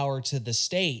all power to the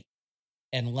state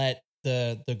and let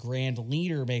the grand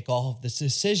leader make all of the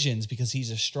decisions because he's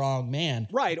a strong man,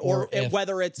 right? Or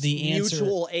whether it's the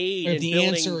mutual aid and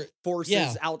building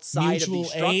forces outside of these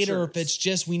structures, aid, or if it's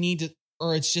just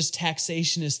or it's just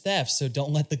taxation is theft, so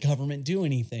don't let the government do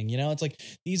anything. It's like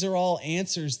these are all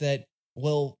answers that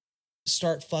will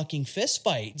start fucking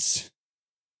fistfights.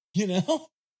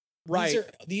 Right?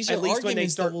 These are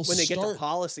arguments that will when they get to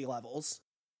policy levels.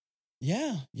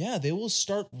 Yeah, they will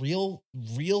start real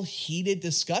heated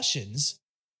discussions.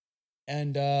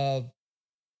 And, I'm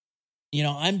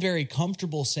very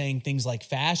comfortable saying things like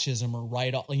fascism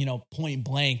are point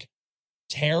blank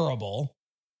terrible.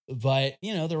 But,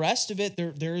 the rest of it,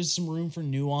 there is some room for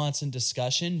nuance and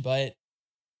discussion, but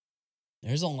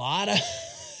there's a lot of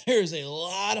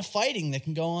fighting that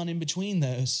can go on in between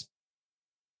those.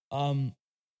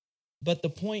 But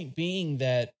the point being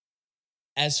that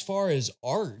as far as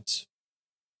art,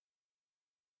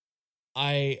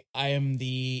 I am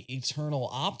the eternal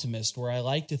optimist, where I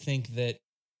like to think that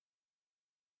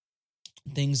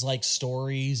things like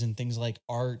stories and things like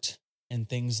art and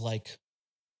things like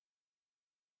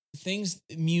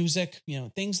music,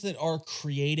 things that are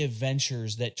creative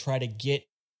ventures that try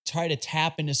to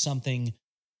tap into something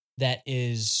that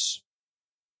is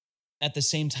at the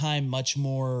same time much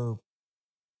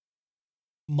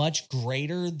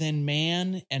greater than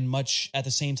man and at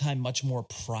the same time much more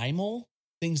primal.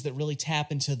 Things that really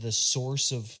tap into the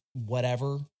source of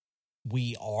whatever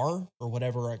we are or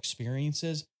whatever our experience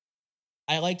is.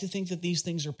 I like to think that these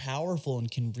things are powerful and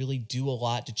can really do a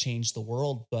lot to change the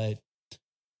world. But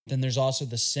then there's also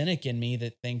the cynic in me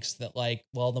that thinks that, the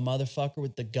motherfucker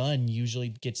with the gun usually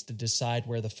gets to decide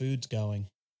where the food's going.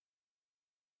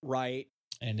 Right.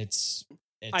 And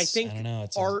I think I don't know,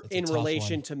 art in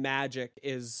relation to magic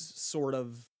is sort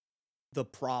of the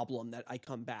problem that I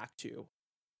come back to.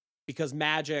 Because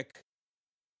magic,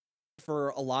 for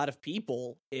a lot of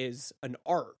people, is an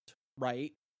art,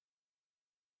 right?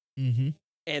 Mm-hmm.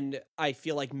 And I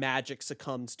feel like magic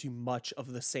succumbs to much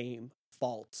of the same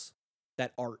faults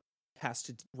that art has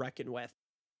to reckon with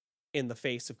in the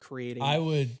face of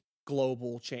creating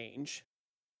global change.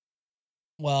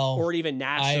 Well, or even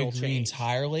national change.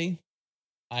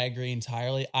 I agree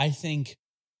entirely. I think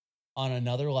on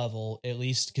another level, at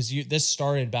least, because this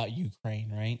started about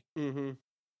Ukraine, right? Mm-hmm.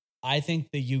 I think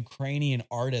the Ukrainian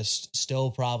artist still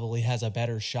probably has a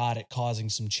better shot at causing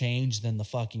some change than the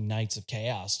fucking Knights of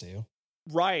Chaos do.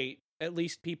 Right. At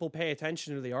least people pay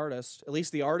attention to the artist. At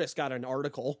least the artist got an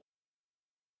article.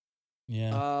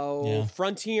 Yeah.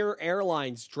 Frontier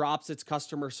Airlines drops its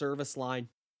customer service line.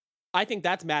 I think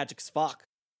that's magic as fuck.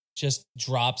 Just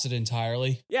drops it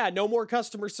entirely? Yeah, no more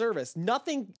customer service.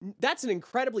 Nothing. That's an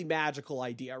incredibly magical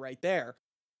idea right there.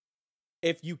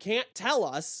 If you can't tell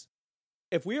us,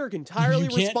 if we are entirely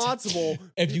responsible,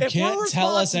 if you can't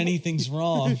tell us anything's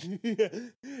wrong.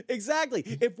 Exactly.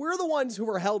 If we're the ones who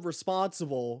are held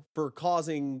responsible for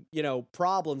causing,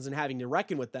 problems and having to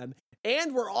reckon with them,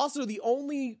 and we're also the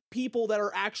only people that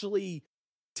are actually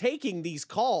taking these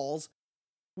calls,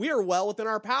 we are well within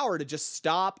our power to just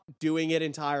stop doing it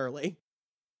entirely.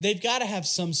 They've got to have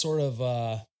some sort of,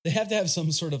 they have to have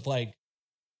some sort of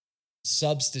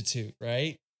substitute,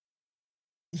 right?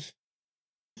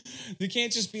 You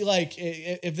can't just be like,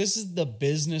 if this is the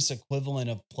business equivalent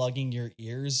of plugging your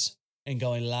ears and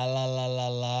going la la la la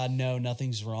la, no,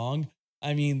 nothing's wrong.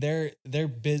 I mean, their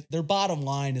bottom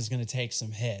line is going to take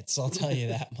some hits. I'll tell you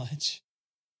that much.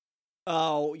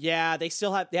 Oh yeah, they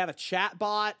have a chat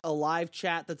bot, a live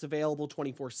chat that's available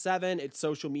 24/7. It's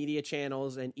social media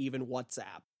channels and even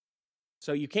WhatsApp.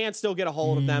 So you can still get a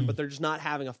hold of them, but they're just not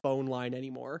having a phone line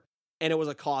anymore. And it was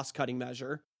a cost cutting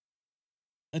measure.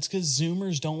 That's because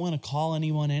Zoomers don't want to call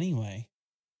anyone anyway.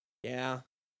 Yeah.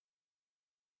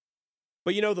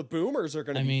 But the boomers are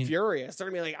going to be furious. They're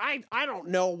going to be like, I don't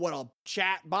know what a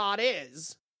chat bot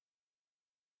is.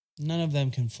 None of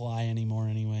them can fly anymore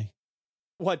anyway.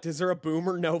 What, is there a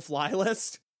boomer no fly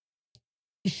list?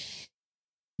 It's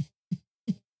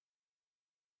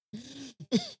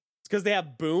because they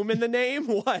have boom in the name?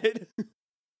 What?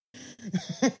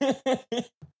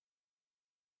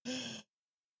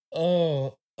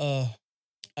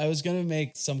 I was going to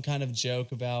make some kind of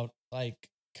joke about like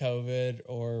COVID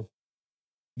or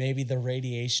maybe the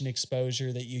radiation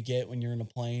exposure that you get when you're in a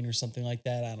plane or something like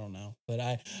that. I don't know. But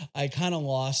I kind of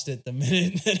lost it the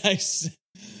minute that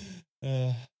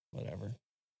whatever.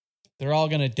 They're all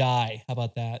going to die. How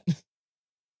about that?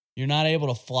 You're not able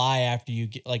to fly after you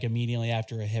get like immediately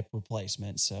after a hip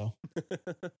replacement. So,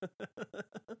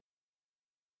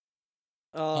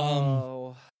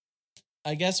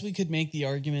 I guess we could make the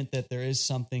argument that there is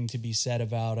something to be said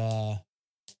about,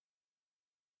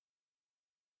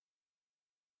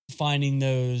 finding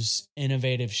those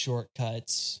innovative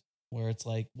shortcuts where it's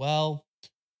like, well,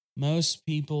 most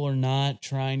people are not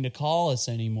trying to call us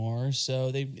anymore,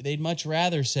 so they'd much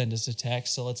rather send us a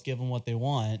text, so let's give them what they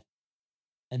want.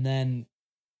 And then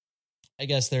I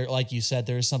guess there, like you said,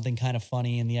 there's something kind of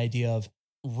funny in the idea of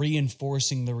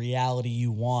reinforcing the reality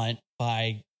you want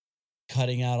by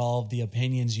cutting out all of the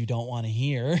opinions you don't want to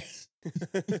hear.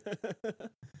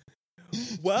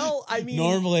 Well, I mean,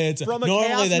 normally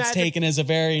that's taken as a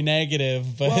very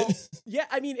negative, but well, yeah,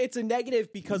 I mean, it's a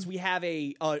negative because we have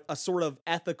a sort of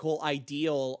ethical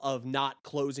ideal of not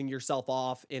closing yourself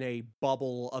off in a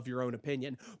bubble of your own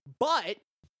opinion. But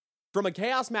from a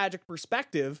chaos magic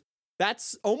perspective,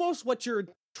 that's almost what you're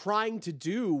trying to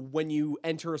do when you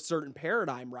enter a certain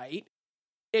paradigm, right?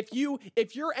 If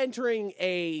you're entering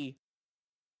a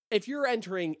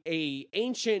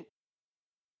ancient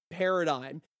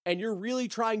paradigm and you're really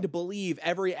trying to believe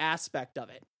every aspect of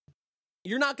it,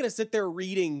 you're not going to sit there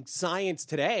reading Science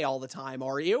Today all the time,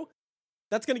 are you?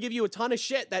 That's going to give you a ton of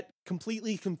shit that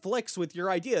completely conflicts with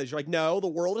your ideas. You're like, no, the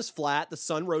world is flat, the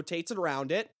sun rotates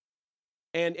around it,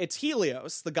 and it's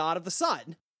Helios, the god of the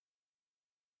sun.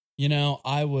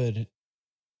 I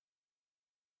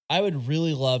would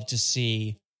really love to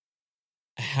see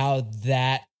how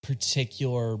that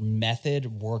particular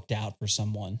method worked out for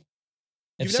someone.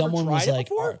 If someone was like,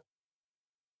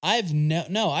 I've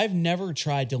never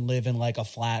tried to live in like a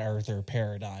flat earther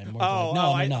paradigm.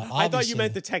 I thought you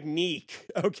meant the technique.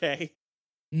 Okay.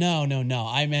 No.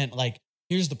 I meant like,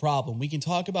 here's the problem. We can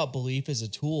talk about belief as a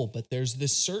tool, but there's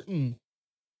this certain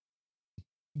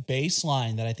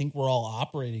baseline that I think we're all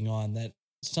operating on that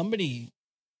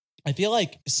I feel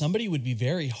like somebody would be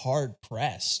very hard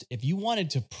pressed if you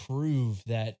wanted to prove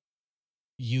that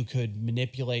you could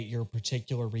manipulate your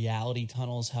particular reality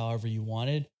tunnels however you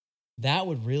wanted. That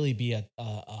would really be a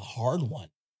hard one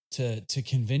to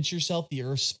convince yourself the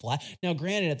Earth's flat. Now,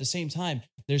 granted, at the same time,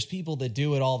 there's people that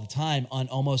do it all the time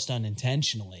almost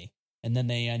unintentionally, and then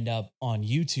they end up on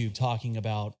YouTube talking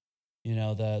about,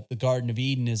 the Garden of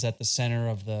Eden is at the center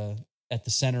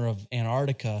of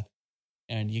Antarctica,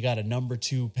 and you got a number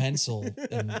 2 pencil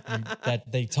that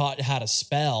they taught how to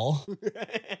spell.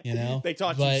 They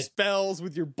taught you spells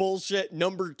with your bullshit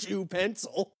number 2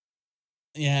 pencil.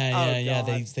 Yeah.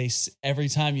 They every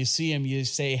time you see them, you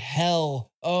say hell,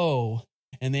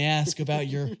 and they ask about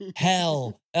your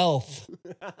hell elf.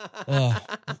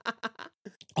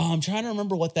 I'm trying to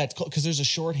remember what that's called because there's a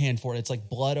shorthand for it. It's like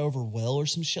blood over will or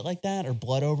some shit like that, or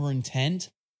blood over intent,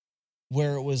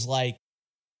 where it was like,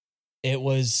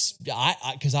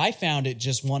 because I found it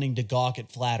just wanting to gawk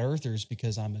at flat earthers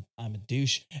because I'm a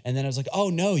douche. And then I was like, oh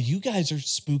no, you guys are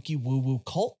spooky woo woo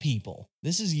cult people.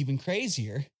 This is even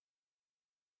crazier.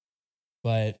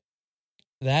 But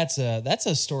that's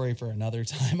a story for another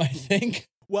time, I think.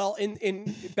 Well,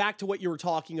 in back to what you were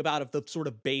talking about of the sort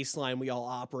of baseline we all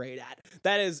operate at.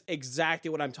 That is exactly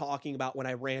what I'm talking about when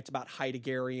I rant about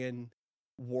Heideggerian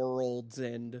worlds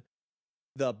and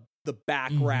the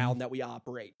background that we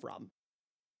operate from.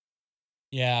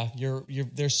 Yeah,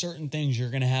 there's certain things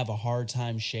you're going to have a hard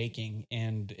time shaking,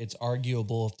 and it's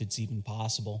arguable if it's even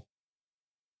possible.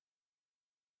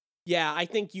 Yeah, I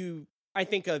think I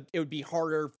think it would be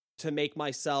harder to make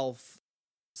myself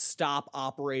stop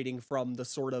operating from the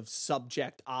sort of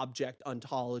subject-object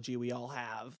ontology we all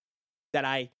have that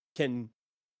I can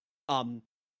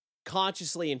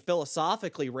consciously and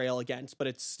philosophically rail against, but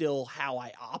it's still how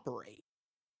I operate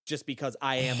just because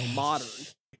I am a modern.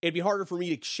 It'd be harder for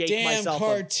me to shake myself. Damn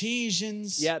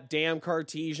Cartesians. Yep, damn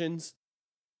Cartesians.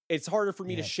 It's harder for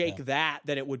me to shake that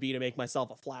than it would be to make myself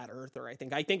a flat earther, I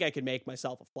think. I think I could make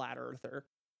myself a flat earther.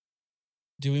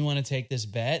 Do we want to take this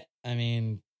bet? I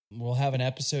mean, we'll have an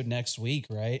episode next week,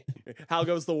 right? How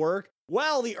goes the work?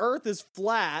 Well, the earth is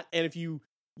flat, and if you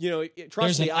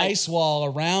trust me, there's an ice wall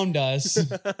around us.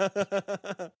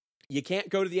 You can't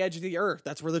go to the edge of the earth.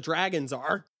 That's where the dragons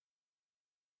are.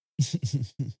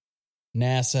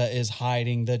 NASA is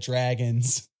hiding the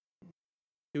dragons.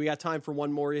 Do we got time for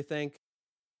one more, you think?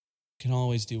 Can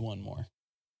always do one more.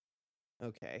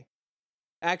 Okay.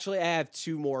 Actually, I have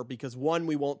two more because one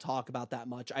we won't talk about that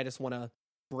much. I just want to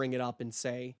bring it up and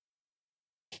say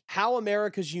how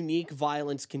America's unique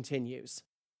violence continues.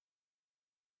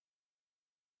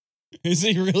 Is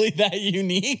it really that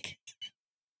unique?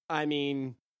 I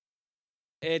mean,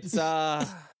 it's not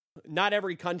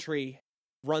every country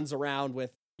runs around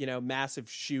with, massive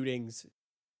shootings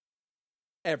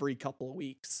every couple of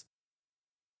weeks.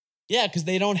 Yeah, because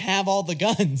they don't have all the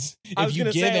guns. If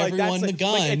you give everyone the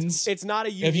guns, it's not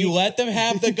a unique... If you let them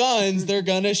have the guns, they're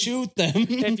gonna shoot them.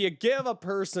 If you give a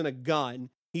person a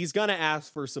gun, he's gonna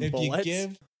ask for some bullets.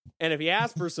 And if he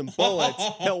asks for some bullets,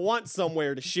 he'll want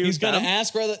somewhere to shoot. He's gonna them.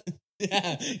 ask where the...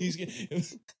 Yeah,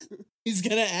 he's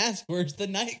gonna ask where's the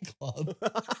nightclub.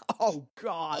 Oh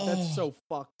God, that's so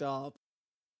fucked up.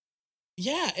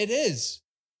 Yeah, it is.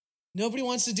 Nobody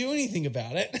wants to do anything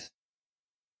about it.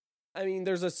 I mean,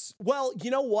 well, you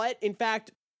know what? In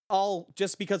fact,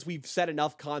 just because we've said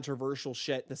enough controversial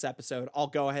shit this episode, I'll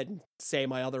go ahead and say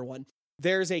my other one.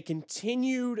 There's a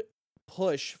continued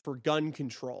push for gun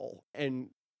control. And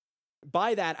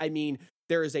by that, I mean,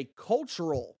 there is a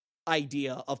cultural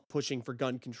idea of pushing for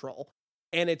gun control.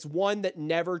 And it's one that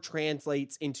never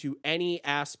translates into any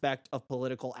aspect of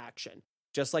political action.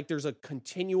 Just like there's a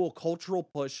continual cultural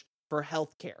push for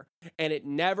healthcare, and it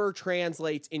never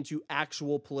translates into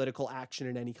actual political action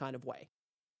in any kind of way.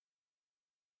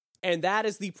 And that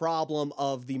is the problem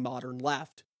of the modern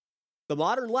left. The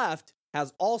modern left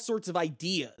has all sorts of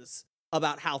ideas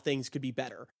about how things could be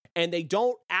better, and they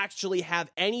don't actually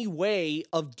have any way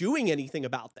of doing anything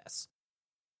about this.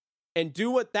 And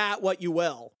do with that what you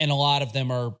will. And a lot of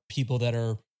them are people that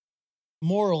are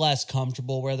more or less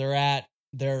comfortable where they're at.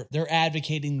 They're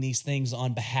advocating these things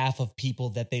on behalf of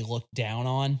people that they look down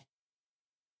on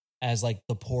as like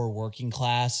the poor working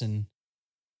class and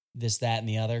this, that, and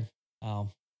the other.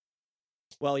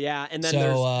 Well, yeah, and then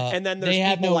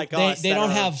there's people like us. They don't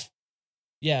have.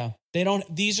 Yeah, they don't.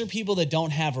 These are people that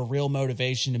don't have a real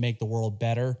motivation to make the world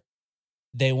better.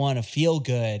 They want to feel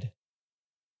good,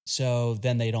 so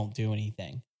then they don't do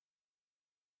anything.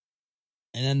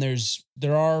 And then there's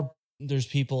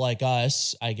people like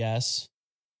us, I guess.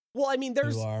 Well, I mean,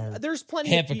 there's plenty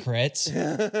hypocrites.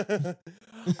 Of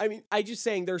I mean, I just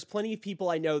saying there's plenty of people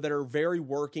I know that are very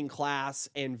working class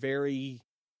and very,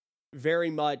 very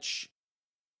much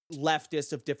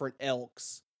leftist of different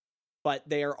ilks, but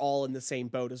they are all in the same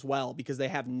boat as well because they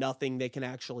have nothing they can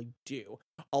actually do.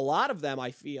 A lot of them,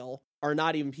 I feel, are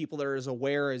not even people that are as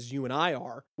aware as you and I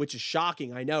are, which is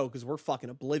shocking, I know, because we're fucking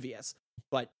oblivious.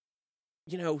 But,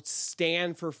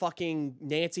 stand for fucking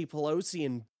Nancy Pelosi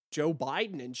and Joe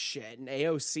Biden and shit and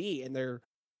AOC, and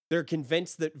they're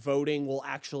convinced that voting will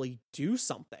actually do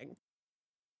something.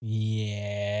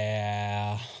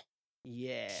 Yeah.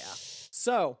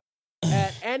 So,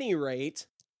 at any rate,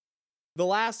 the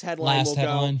last headline will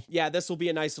go. Yeah, this will be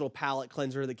a nice little palate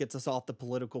cleanser that gets us off the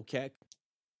political kick.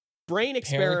 Brain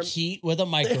experiment. Parakeet with a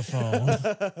microphone.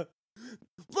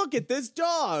 Look at this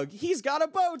dog. He's got a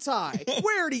bow tie.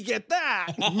 Where'd he get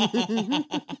that?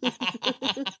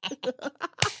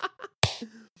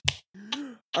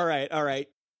 All right.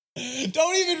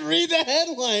 Don't even read the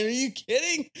headline. Are you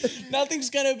kidding? Nothing's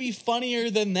going to be funnier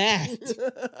than that.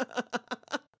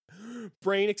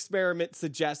 Brain experiment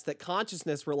suggests that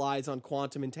consciousness relies on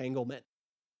quantum entanglement.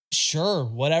 Sure,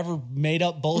 whatever made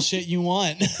up bullshit you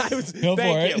want. Go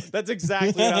for it. That's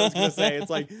exactly what I was going to say. It's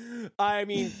like, I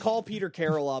mean, call Peter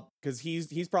Carroll up because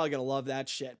he's probably going to love that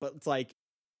shit. But it's like,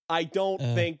 I don't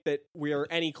think that we are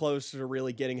any closer to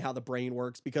really getting how the brain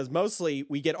works because mostly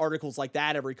we get articles like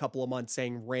that every couple of months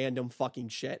saying random fucking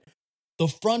shit. The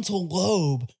frontal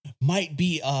lobe might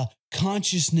be a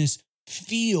consciousness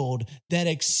field that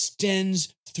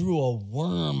extends through a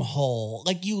wormhole.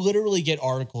 Like, you literally get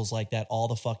articles like that all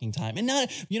the fucking time. And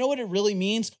not, you know what it really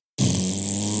means?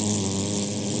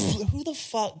 Who the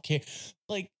fuck cares?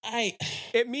 Like,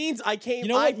 It means I came. You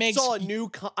know what I makes- saw a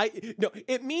new.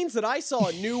 It means that I saw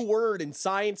a new word in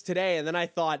science today, and then I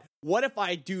thought, what if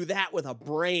I do that with a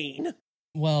brain?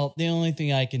 well, the only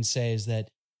thing I can say is that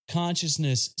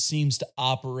consciousness seems to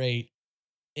operate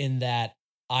in that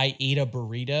I eat a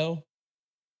burrito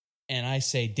and I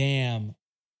say, damn,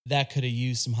 that could have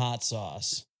used some hot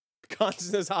sauce.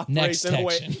 Consciousness Next operates in a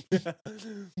way.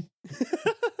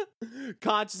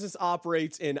 Consciousness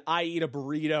operates in I eat a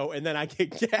burrito and then I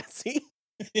get gassy.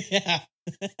 Yeah.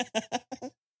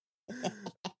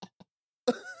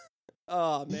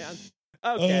 Oh man.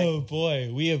 Okay. Oh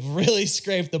boy, we have really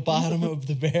scraped the bottom of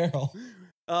the barrel.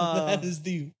 That is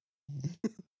the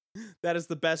That is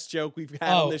the best joke we've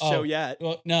had on this show yet.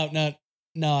 Well,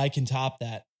 no, I can top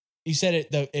that. You said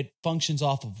it functions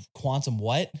off of quantum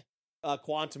what?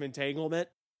 Quantum entanglement.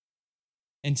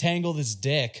 Entangle this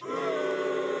dick.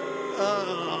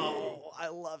 Oh, I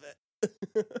love it.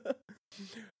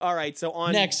 All right, so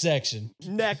on Next section.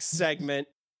 next segment.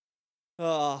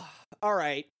 All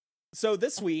right. So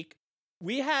this week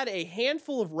we had a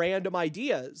handful of random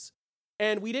ideas,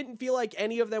 and we didn't feel like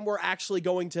any of them were actually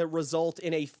going to result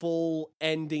in a full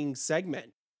ending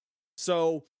segment.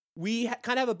 So we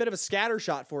kind of have a bit of a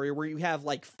scattershot for you where you have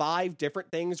like 5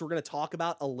 different things we're going to talk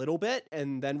about a little bit,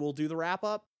 and then we'll do the wrap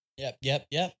up. Yep.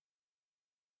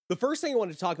 The first thing I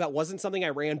wanted to talk about wasn't something I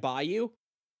ran by you.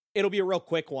 It'll be a real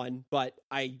quick one, but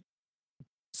I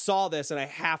saw this and I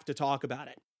have to talk about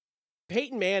it.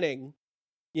 Peyton Manning,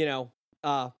 you know,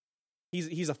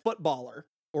 he's a footballer,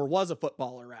 or was a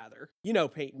footballer rather. You know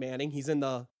Peyton Manning. He's in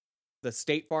the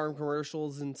State Farm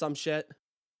commercials and some shit.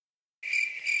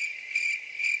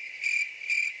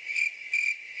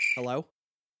 Hello?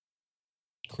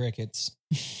 Crickets.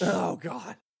 Oh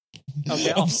God.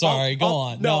 Okay, I'm sorry. Go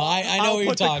on. No, I know I'll what you're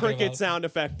put the talking cricket about. sound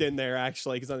effect in there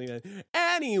actually, because something.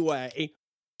 Anyway,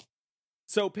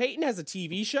 so Peyton has a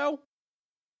TV show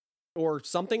or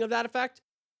something of that effect.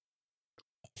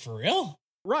 For real?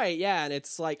 Right? Yeah, and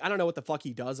it's like I don't know what the fuck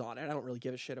he does on it. I don't really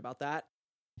give a shit about that.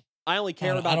 I only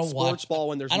care about sports ball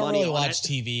when there's I don't money really on watch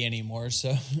it. TV anymore,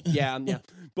 so Yeah.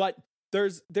 But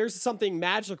there's something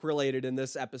magic related in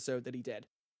this episode that he did,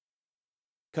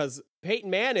 because Peyton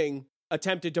Manning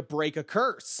attempted to break a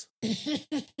curse.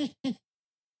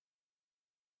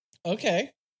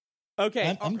 Okay.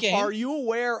 I'm game. Are you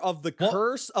aware of the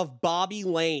curse of Bobby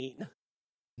Lane?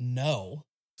 No.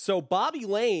 So Bobby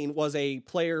Lane was a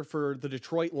player for the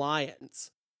Detroit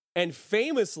Lions and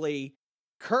famously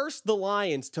cursed the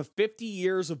Lions to 50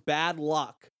 years of bad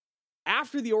luck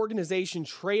after the organization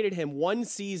traded him one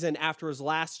season after his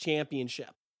last championship.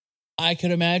 I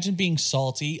could imagine being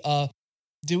salty.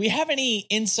 Do we have any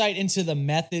insight into the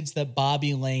methods that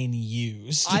Bobby Lane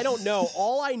used? I don't know.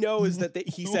 All I know is that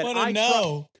he said, I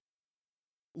know.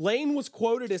 Lane was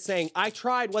quoted as saying, I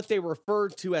tried what they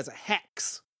referred to as a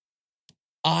hex.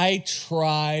 I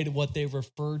tried what they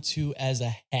refer to as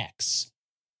a hex.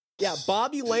 Yeah,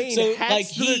 Bobby Lane So, hexed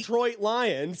like, the Detroit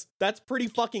Lions. That's pretty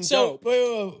fucking dope.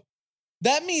 Wait.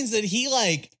 That means that he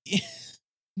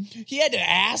he had to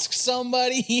ask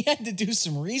somebody. He had to do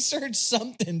some research,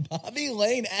 something. Bobby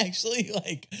Lane actually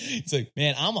he's like,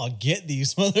 man, I'm going to get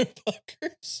these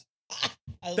motherfuckers.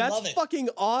 I That's love it. fucking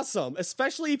awesome,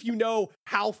 especially if you know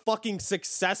how fucking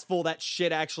successful that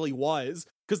shit actually was,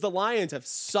 because the Lions have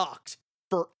sucked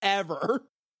forever.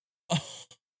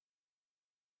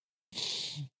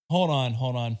 Hold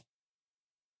on.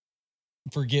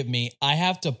 Forgive me. I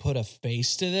have to put a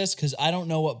face to this because I don't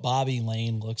know what Bobby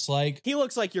Lane looks like. He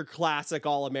looks like your classic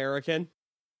All-American.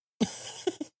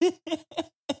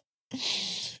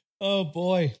 Oh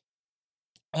boy.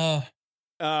 Oh.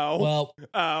 Well,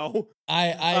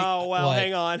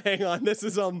 what? Hang on. This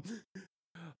is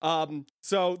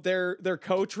so their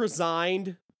coach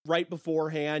resigned right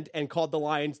beforehand and called the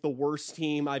Lions the worst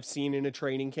team I've seen in a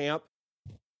training camp.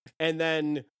 And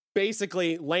then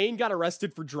basically Lane got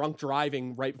arrested for drunk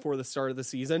driving right before the start of the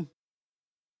season.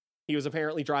 He was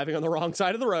apparently driving on the wrong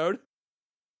side of the road.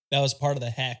 That was part of the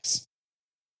hex.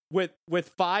 With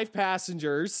 5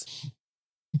 passengers,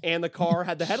 and the car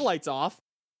had the headlights off.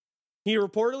 He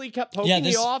reportedly kept poking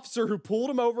the officer who pulled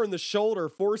him over in the shoulder,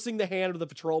 forcing the hand of the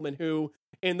patrolman who,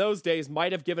 in those days,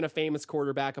 might have given a famous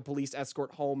quarterback a police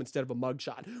escort home instead of a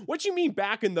mugshot. What you mean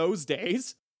back in those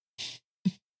days?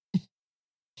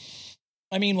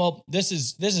 I mean, well, this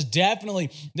is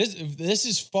definitely this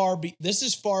is far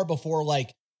before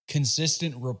like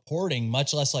consistent reporting,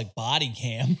 much less like body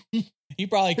cam. He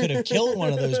probably could have killed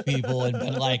one of those people and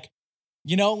been like,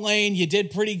 you know, Lane, you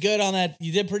did pretty good on that.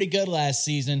 You did pretty good last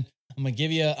season. I'm going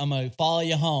to follow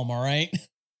you home. All right.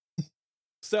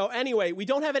 So anyway, we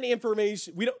don't have any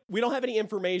information. We don't have any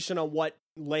information on what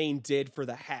Lane did for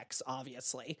the Hex,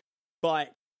 obviously.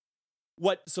 But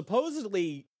what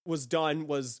supposedly was done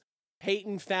was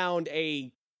Peyton found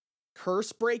a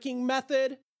curse breaking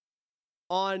method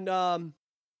on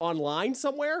online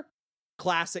somewhere.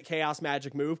 Classic Chaos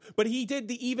Magic move. But he did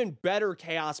the even better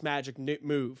Chaos Magic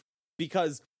move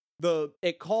because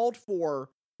it called for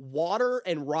water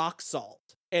and rock salt.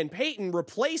 And Peyton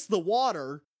replaced the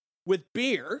water with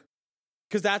beer,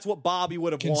 because that's what Bobby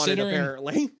would have wanted,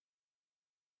 apparently.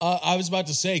 I was about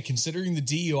to say, considering the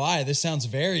DUI, this sounds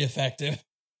very effective.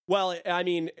 Well, I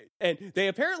mean, and they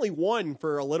apparently won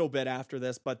for a little bit after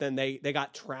this, but then they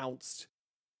got trounced.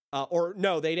 Or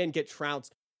no, they didn't get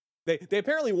trounced. They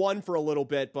apparently won for a little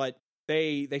bit, but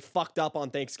they fucked up on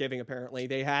Thanksgiving, apparently.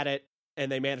 They had it,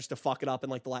 and they managed to fuck it up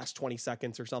in like the last 20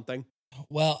 seconds or something.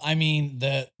 Well, I mean,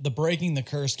 the breaking the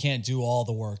curse can't do all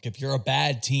the work. If you're a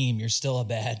bad team, you're still a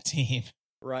bad team.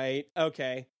 Right.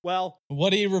 Okay. Well.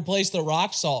 What do you replace the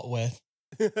rock salt with?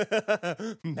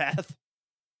 Meth.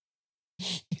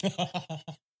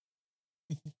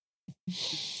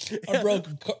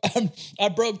 I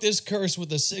broke this curse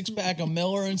with a 6-pack of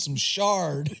Miller and some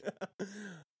Shard.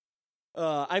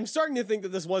 I'm starting to think that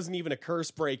this wasn't even a curse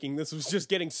breaking. This was just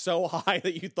getting so high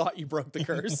that you thought you broke the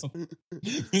curse.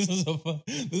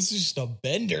 This is just a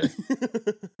bender.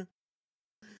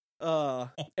 And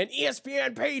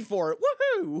ESPN paid for it.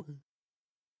 Woohoo!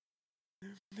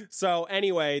 So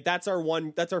anyway, that's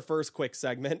our first quick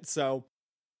segment. So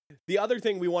the other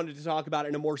thing we wanted to talk about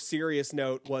in a more serious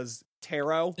note was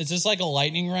tarot. Is this like a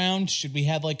lightning round? Should we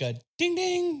have like a ding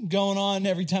ding going on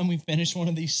every time we finish one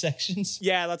of these sections?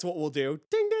 Yeah, that's what we'll do.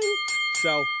 Ding ding. So,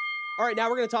 all right, now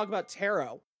we're going to talk about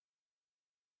tarot.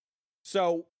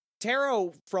 So,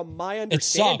 tarot, from my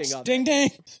understanding of ding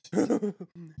ding.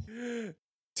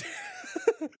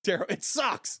 Tarot, it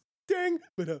sucks. Ding.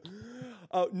 But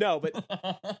no, but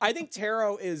I think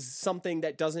tarot is something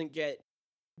that doesn't get,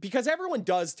 because everyone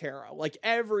does tarot. Like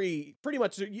pretty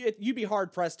much, you'd be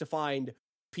hard pressed to find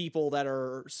people that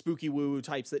are spooky woo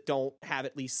types that don't have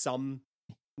at least some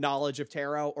knowledge of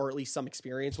tarot or at least some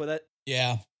experience with it.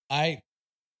 Yeah,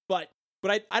 But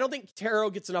I don't think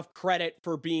tarot gets enough credit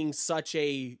for being such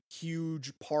a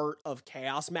huge part of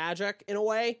chaos magic in a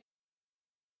way.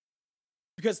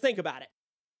 Because think about it.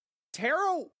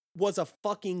 Tarot was a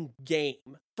fucking game.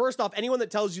 First off, anyone that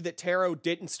tells you that tarot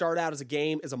didn't start out as a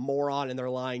game is a moron and they're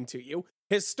lying to you.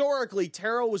 Historically,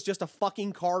 tarot was just a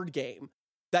fucking card game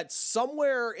that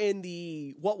somewhere in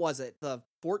the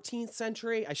 14th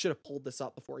century? I should have pulled this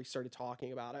up before he started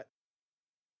talking about it.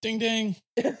 Ding ding.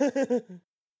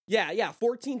 Yeah,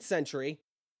 14th century.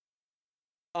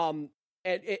 And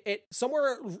it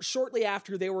somewhere shortly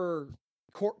after they were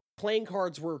playing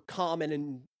cards were common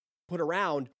and put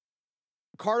around,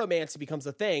 cardomancy becomes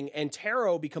a thing, and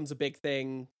tarot becomes a big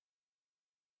thing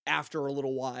after a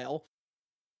little while.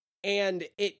 And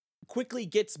it quickly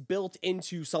gets built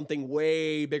into something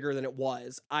way bigger than it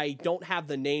was. I don't have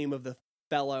the name of the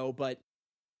fellow, but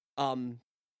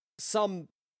some,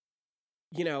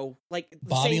 like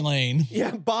Bobby Lane.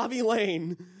 Yeah, Bobby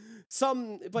Lane.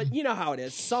 But you know how it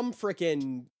is. Some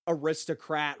freaking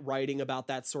aristocrat writing about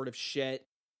that sort of shit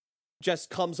just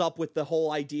comes up with the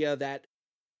whole idea that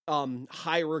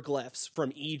hieroglyphs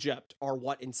from Egypt are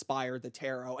what inspired the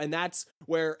tarot. And that's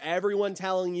where everyone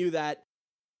telling you that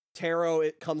tarot,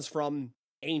 it comes from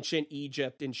ancient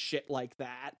Egypt and shit like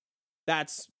that.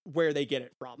 That's where they get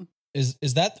it from. Is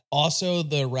that also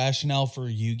the rationale for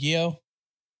Yu-Gi-Oh?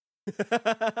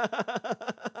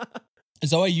 Is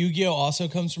that why Yu-Gi-Oh also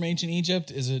comes from ancient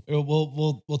Egypt? Is it?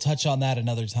 We'll touch on that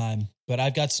another time. But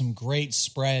I've got some great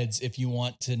spreads if you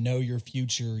want to know your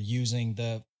future using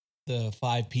the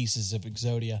 5 pieces of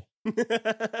Exodia.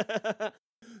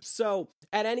 So,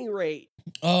 at any rate,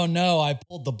 oh no, I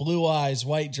pulled the Blue Eyes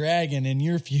White Dragon in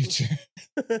your future.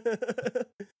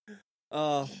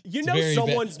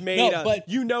 Someone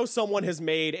has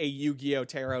made a Yu-Gi-Oh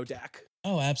tarot deck.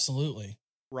 Oh, absolutely.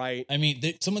 Right. I mean,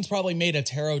 someone's probably made a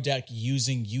tarot deck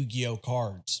using Yu-Gi-Oh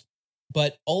cards.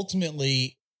 But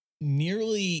ultimately,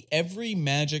 nearly every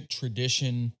magic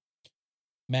tradition,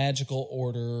 magical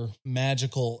order,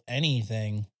 magical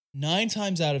anything, 9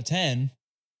 times out of 10,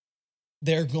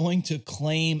 they're going to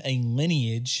claim a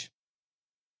lineage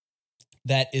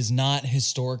that is not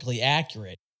historically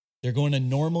accurate. They're going to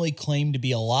normally claim to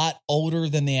be a lot older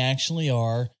than they actually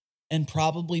are, and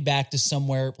probably back to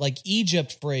somewhere like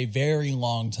Egypt for a very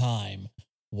long time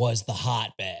was the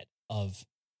hotbed of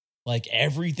like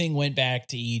everything went back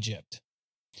to Egypt.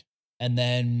 And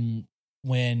then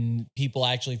when people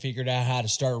actually figured out how to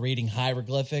start reading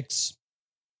hieroglyphics,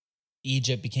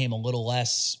 Egypt became a little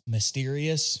less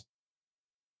mysterious.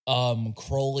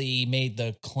 Crowley made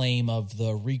the claim of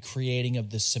the recreating of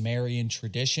the Sumerian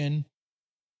tradition.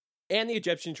 And the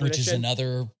Egyptian tradition. Which is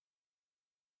another...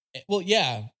 Well,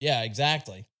 yeah,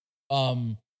 exactly.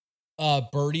 Bertio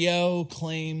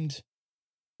claimed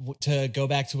to go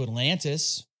back to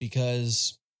Atlantis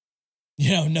because,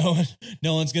 no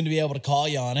one's going to be able to call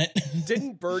you on it.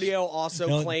 Didn't Bertio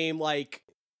also claim like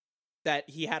that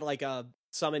he had like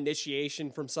some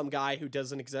initiation from some guy who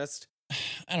doesn't exist?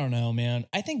 I don't know, man.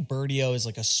 I think Bertio is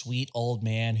like a sweet old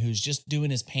man who's just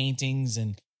doing his paintings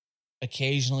and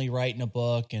occasionally writing a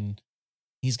book, and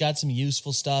he's got some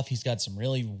useful stuff. He's got some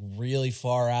really, really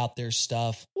far out there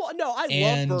stuff. Well, no, love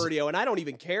Bertio, and I don't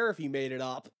even care if he made it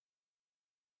up.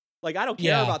 Like, I don't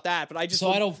care about that, but I just,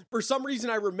 for some reason,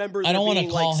 I remember I don't want to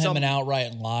call him an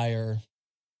outright liar.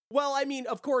 Well, I mean,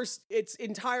 of course, it's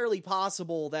entirely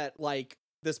possible that, like,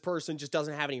 this person just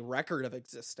doesn't have any record of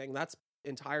existing. That's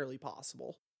entirely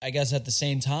possible. I guess at the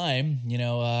same time,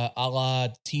 a la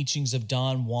Teachings of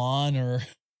Don Juan or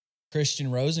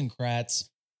Christian Rosenkratz,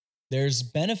 there's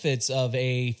benefits of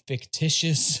a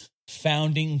fictitious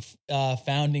founding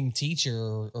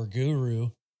teacher or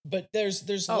guru, but there's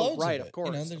loads right, of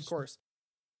it. Of course.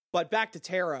 But back to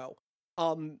tarot.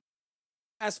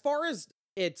 As far as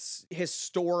its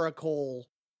historical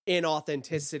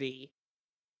inauthenticity,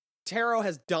 tarot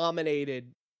has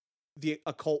dominated the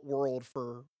occult world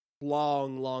for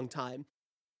long time.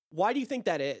 Why do you think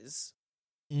that is?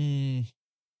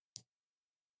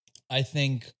 I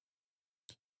think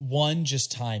 1,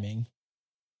 just timing.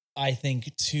 I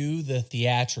think 2, the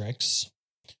theatrics.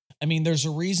 I mean, there's a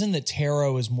reason that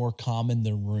tarot is more common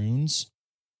than runes,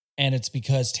 and it's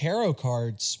because tarot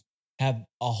cards have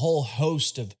a whole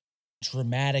host of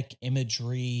dramatic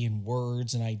imagery and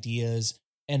words and ideas,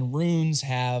 and runes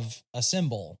have a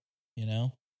symbol,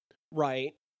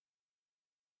 Right.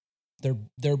 They're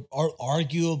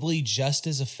arguably just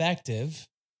as effective.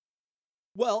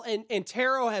 Well, and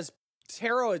tarot has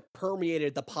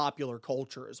permeated the popular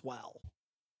culture as well.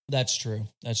 That's true.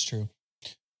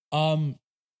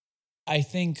 I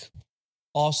think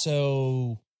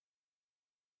also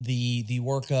the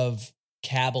work of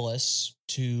Kabbalists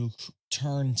to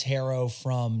turn tarot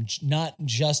from not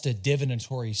just a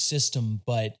divinatory system,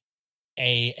 but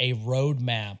a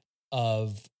roadmap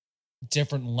of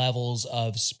different levels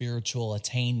of spiritual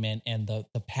attainment and the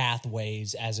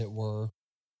pathways, as it were.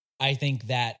 I think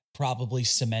that probably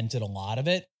cemented a lot of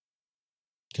it,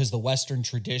 because the Western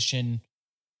tradition,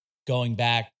 going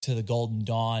back to the Golden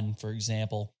Dawn, for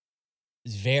example,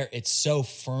 it's so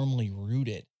firmly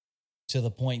rooted to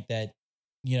the point that,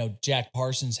 Jack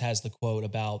Parsons has the quote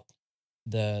about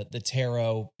the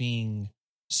tarot being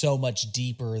so much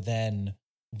deeper than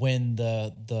when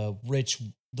the rich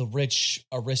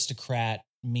aristocrat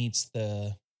meets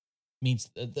the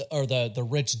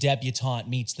rich debutante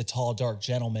meets the tall dark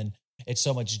gentleman. It's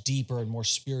so much deeper and more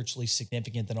spiritually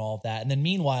significant than all of that. And then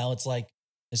meanwhile, it's like,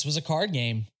 this was a card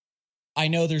game. I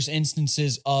know there's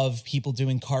instances of people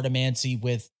doing cartomancy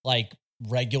with like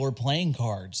regular playing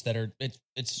cards that are,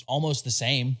 it's almost the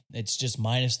same. It's just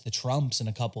minus the trumps and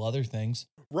a couple other things.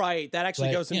 Right. That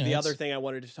actually goes into the other thing I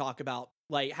wanted to talk about.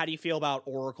 Like, how do you feel about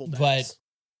Oracle decks?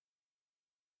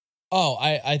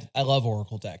 I love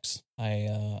Oracle decks.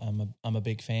 I'm a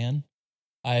big fan.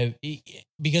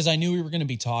 Because I knew we were going to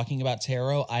be talking about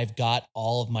tarot, I've got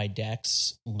all of my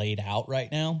decks laid out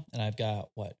right now, and I've got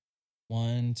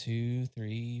 1, 2,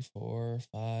 3, 4,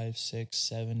 5, 6,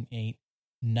 7, 8,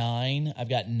 9. I've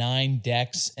got 9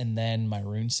 decks and then my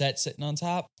rune set sitting on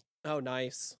top. Oh,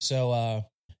 nice. So,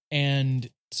 and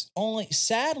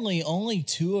sadly, only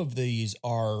 2 of these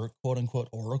are quote unquote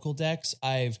Oracle decks.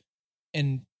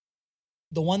 And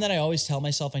the one that I always tell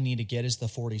myself I need to get is the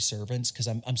 40 Servants, because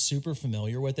I'm super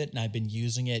familiar with it and I've been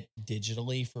using it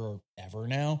digitally forever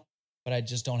now, but I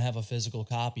just don't have a physical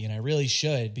copy, and I really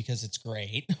should, because it's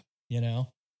great,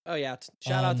 Oh yeah,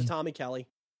 shout out to Tommy Kelly.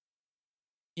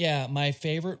 Yeah, my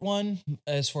favorite one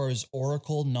as far as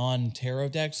Oracle non-tarot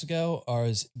decks go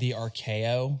is the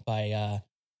Archaeo by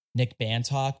Nick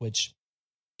Bantock, which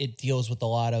it deals with a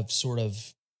lot of sort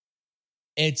of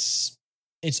it's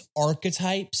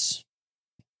archetypes,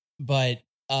 but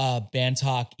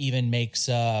Bantock even makes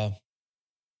a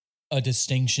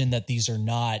distinction that these are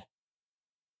not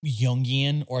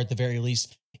Jungian, or at the very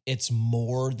least, it's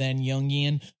more than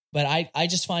Jungian. But I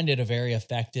just find it a very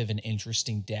effective and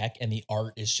interesting deck, and the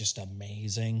art is just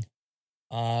amazing.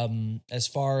 As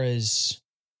far as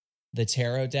the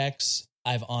tarot decks,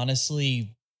 I've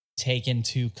honestly taken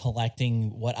to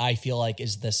collecting what I feel like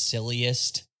is the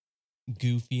silliest,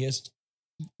 goofiest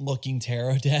looking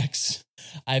tarot decks.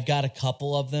 I've got a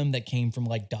couple of them that came from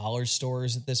like dollar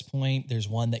stores at this point. There's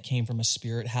one that came from a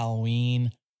Spirit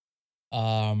Halloween.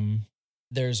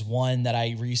 There's one that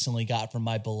I recently got from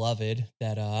my beloved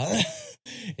that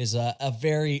is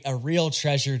a real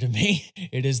treasure to me.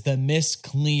 It is the Miss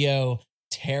Cleo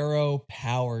Tarot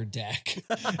Power Deck.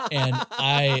 And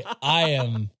I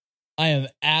am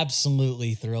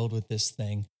absolutely thrilled with this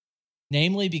thing.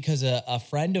 Namely because a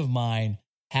friend of mine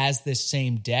has this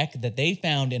same deck that they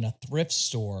found in a thrift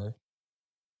store,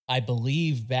 I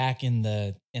believe back in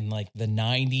like the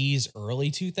 90s,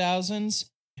 early 2000s.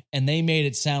 And they made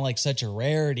it sound like such a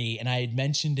rarity. And I had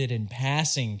mentioned it in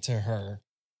passing to her.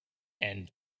 And,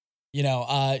 you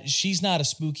know, she's not a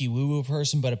spooky woo-woo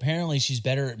person, but apparently she's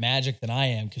better at magic than I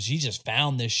am because she just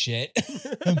found this shit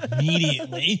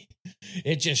immediately.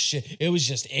 It was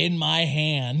just in my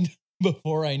hand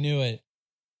before I knew it.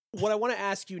 What I want to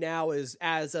ask you now is,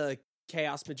 as a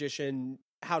chaos magician,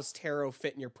 how does tarot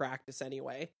fit in your practice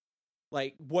anyway?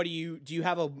 Like, do you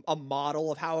have a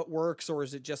model of how it works, or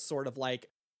is it just sort of like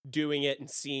doing it and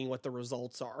seeing what the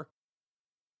results are?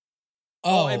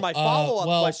 And my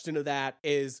follow-up question to that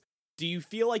is, do you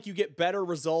feel like you get better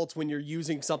results when you're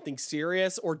using something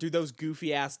serious, or do those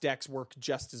goofy ass decks work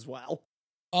just as well?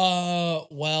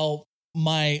 Well,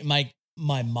 my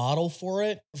model for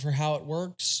how it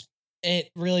works,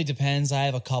 it really depends. I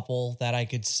have a couple that I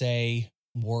could say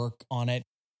work on it.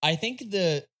 I think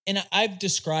and I've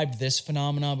described this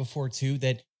phenomenon before too,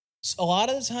 that a lot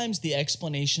of the times the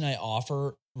explanation I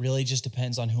offer really just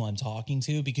depends on who I'm talking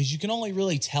to, because you can only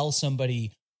really tell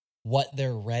somebody what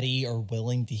they're ready or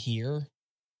willing to hear.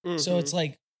 Mm-hmm. So it's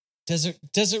like, does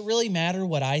it really matter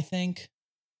what I think?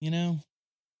 You know,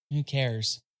 who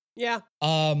cares? Yeah.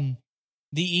 The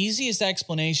easiest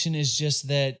explanation is just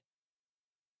that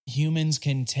humans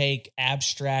can take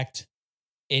abstract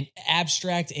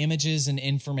images and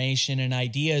information and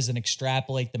ideas and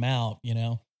extrapolate them out. You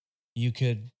know, you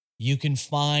can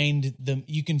find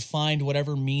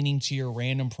whatever meaning to your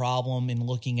random problem in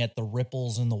looking at the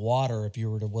ripples in the water if you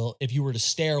were to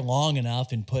stare long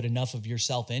enough and put enough of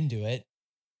yourself into it.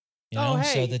 You know,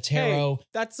 so the tarot.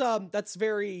 Hey, that's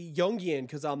very Jungian,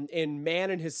 because in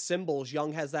Man and His Symbols,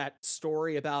 Jung has that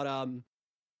story about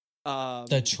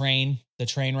the train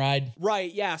ride.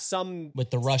 Right, yeah, with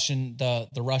the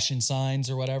Russian signs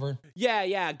or whatever.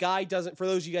 Yeah. Guy doesn't, for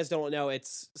those of you guys don't know,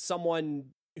 it's someone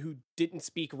who didn't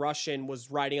speak Russian was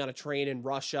riding on a train in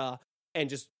Russia and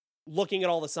just looking at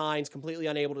all the signs, completely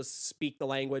unable to speak the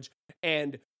language,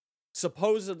 and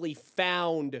supposedly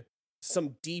found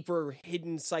some deeper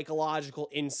hidden psychological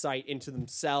insight into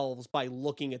themselves by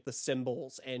looking at the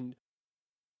symbols, and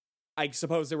I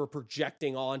suppose they were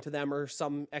projecting onto them or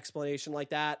some explanation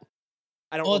like that.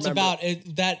 I don't remember.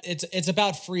 It's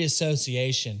about free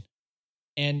association.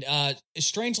 And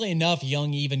strangely enough,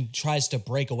 Jung even tries to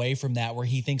break away from that, where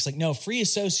he thinks like, no, free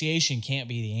association can't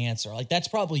be the answer. Like, that's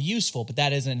probably useful, but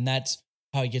that isn't, and that's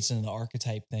how he gets into the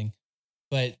archetype thing.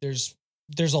 But there's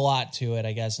a lot to it,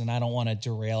 I guess, and I don't want to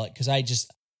derail it because I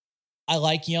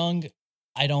like Jung.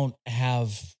 I don't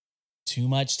have too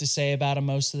much to say about him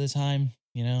most of the time.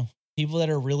 You know, people that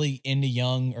are really into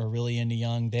Jung are really into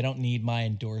Jung. They don't need my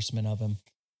endorsement of him.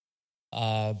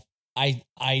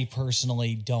 I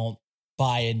personally don't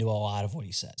buy into a lot of what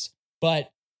he says. But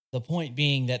the point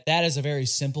being that is a very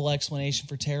simple explanation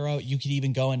for tarot. You could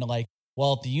even go into like,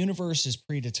 well, if the universe is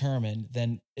predetermined,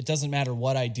 then it doesn't matter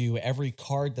what I do. Every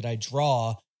card that I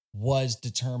draw was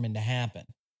determined to happen.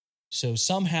 So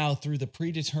somehow through the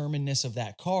predeterminedness of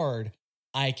that card,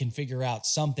 I can figure out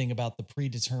something about the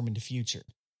predetermined future.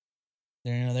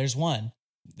 There's one.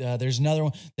 There's another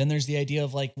one. Then there's the idea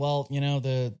of like, well,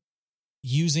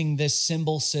 using this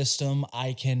symbol system,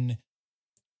 I can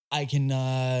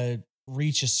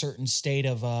reach a certain state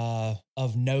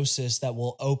of gnosis that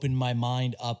will open my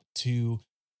mind up to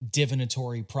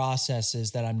divinatory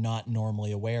processes that I'm not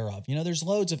normally aware of. There's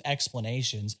loads of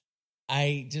explanations.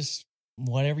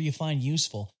 Whatever you find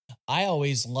useful. I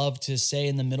always love to say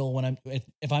in the middle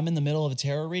if I'm in the middle of a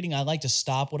tarot reading, I like to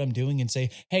stop what I'm doing and say,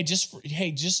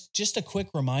 just a quick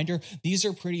reminder. These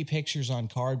are pretty pictures on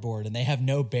cardboard and they have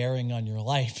no bearing on your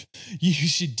life. You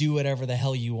should do whatever the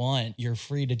hell you want. You're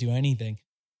free to do anything,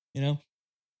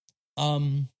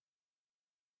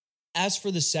 As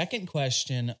for the second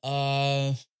question,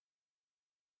 I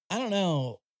don't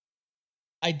know.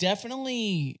 I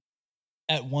definitely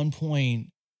at one point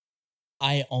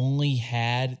I only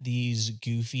had these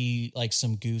goofy, like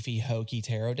some goofy hokey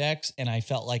tarot decks, and I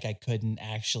felt like I couldn't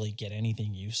actually get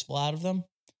anything useful out of them.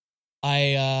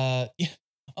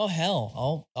 Oh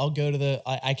hell, I'll go to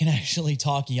I can actually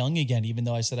talk Jung again, even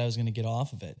though I said I was going to get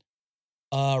off of it.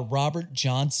 Robert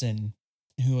Johnson,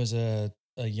 who was a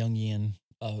Jungian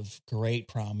of great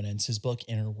prominence, his book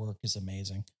Inner Work is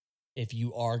amazing. If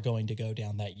you are going to go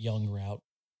down that Jung route,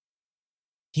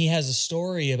 he has a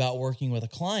story about working with a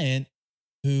client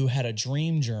who had a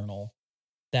dream journal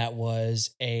that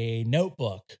was a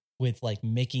notebook with like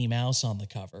Mickey Mouse on the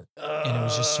cover. And it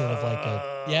was just sort of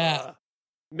like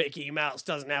Mickey Mouse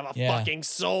doesn't have a fucking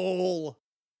soul.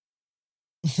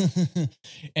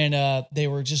 And they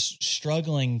were just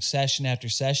struggling session after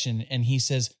session. And he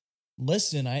says,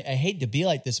 listen, I hate to be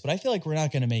like this, but I feel like we're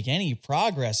not going to make any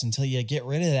progress until you get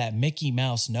rid of that Mickey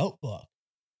Mouse notebook.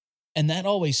 And that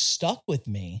always stuck with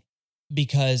me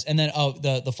because, and then,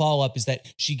 the follow-up is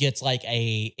that she gets like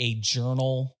a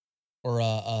journal or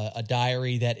a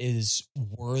diary that is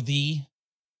worthy,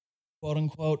 quote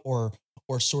unquote, or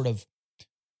sort of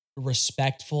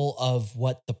respectful of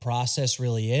what the process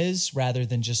really is, rather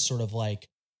than just sort of like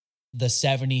the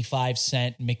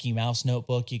 75-cent Mickey Mouse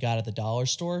notebook you got at the dollar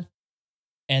store.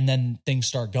 And then things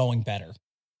start going better.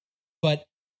 But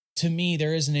to me,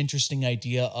 there is an interesting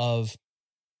idea of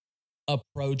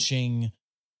approaching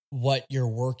what you're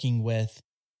working with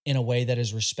in a way that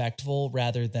is respectful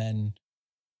rather than,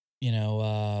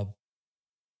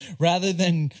 rather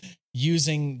than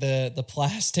using the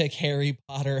plastic Harry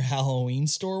Potter Halloween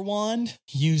store wand,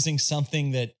 using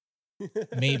something that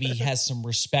maybe has some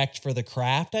respect for the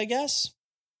craft, I guess.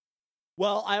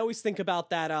 Well, I always think about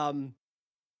that.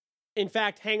 In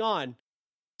fact, hang on.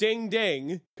 Ding,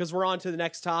 ding, because we're on to the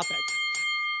next topic.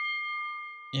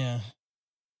 Yeah.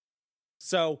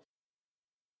 So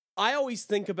I always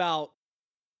think about,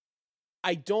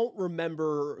 I don't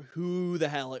remember who the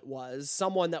hell it was,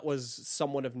 someone that was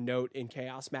someone of note in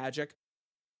Chaos Magic,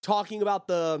 talking about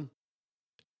the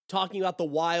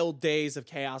wild days of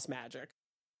Chaos Magic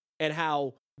and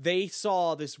how they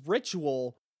saw this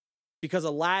ritual because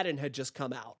Aladdin had just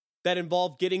come out that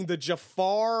involved getting the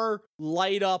Jafar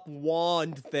light up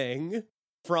wand thing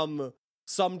from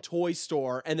some toy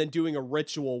store and then doing a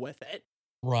ritual with it.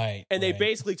 Right. And they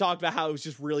basically talked about how it was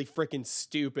just really freaking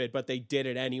stupid, but they did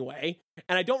it anyway.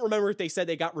 And I don't remember if they said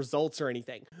they got results or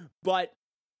anything, but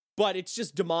it's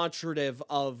just demonstrative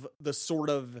of the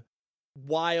sort of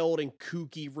wild and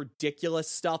kooky, ridiculous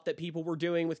stuff that people were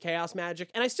doing with Chaos Magic.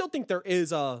 And I still think there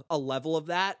is a level of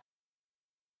that.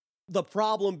 The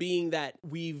problem being that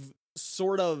we've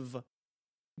sort of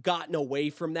gotten away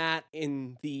from that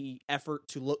in the effort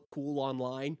to look cool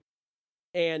online.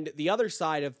 And the other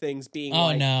side of things being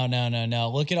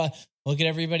no. Look at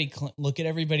everybody. Look at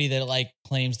everybody that like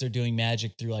claims they're doing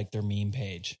magic through like their meme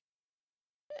page.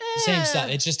 Same stuff.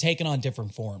 It's just taken on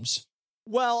different forms.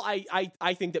 Well,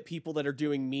 I think that people that are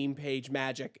doing meme page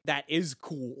magic, that is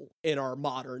cool in our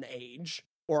modern age,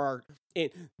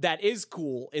 that is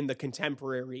cool in the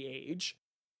contemporary age.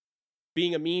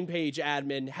 Being a meme page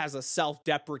admin has a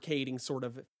self-deprecating sort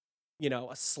of, a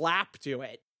slap to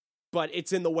it. But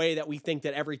it's in the way that we think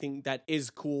that everything that is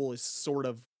cool is sort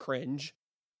of cringe.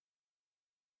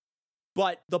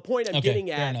 But the point I'm getting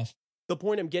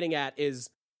at is,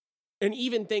 and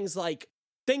even things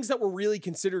that were really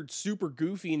considered super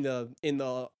goofy in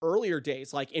the earlier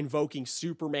days, like invoking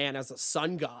Superman as a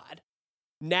sun god,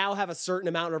 now have a certain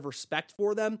amount of respect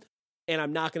for them. And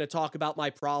I'm not going to talk about my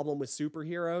problem with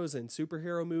superheroes and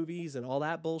superhero movies and all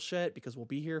that bullshit because we'll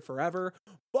be here forever.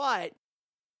 But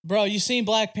bro, you seen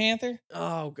Black Panther?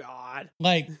 Oh, God.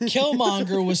 Like,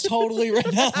 Killmonger was totally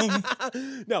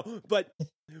renowned. No, but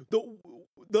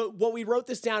what we wrote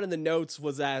this down in the notes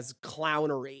was as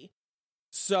clownery.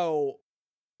 So,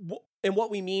 and what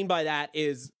we mean by that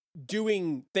is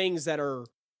doing things that are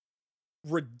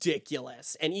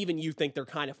ridiculous. And even you think they're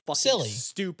kind of fucking silly,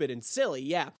 stupid and silly.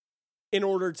 Yeah. In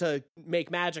order to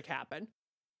make magic happen.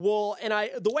 Well, and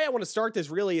the way I want to start this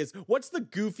really is, what's the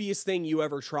goofiest thing you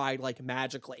ever tried, like,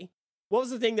 magically? What was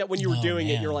the thing that when you were doing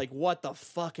it, you're like, what the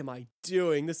fuck am I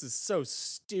doing? This is so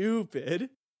stupid.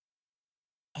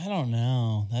 I don't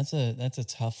know. That's a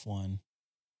tough one.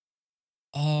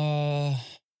 God,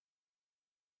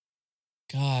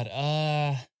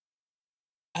 I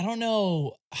don't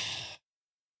know.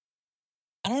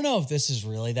 I don't know if this is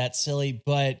really that silly,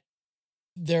 but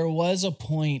there was a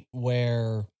point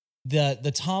where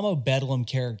the Tom O'Bedlam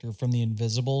character from The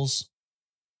Invisibles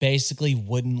basically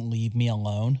wouldn't leave me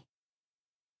alone,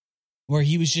 where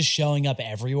he was just showing up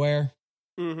everywhere.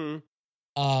 Mm-hmm.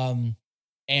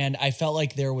 And I felt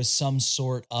like there was some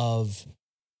sort of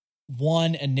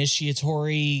one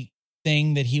initiatory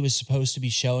thing that he was supposed to be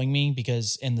showing me,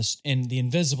 because in the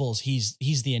Invisibles, he's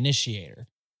the initiator.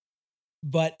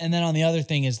 And then on the other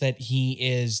thing is that he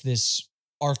is this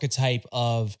archetype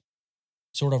of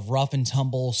sort of rough and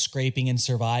tumble, scraping and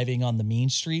surviving on the mean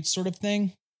streets sort of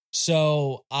thing.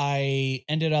 So I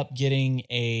ended up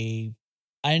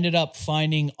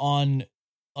finding on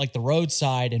like the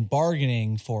roadside and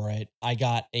bargaining for it. I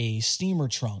got a steamer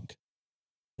trunk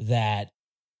that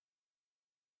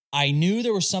I knew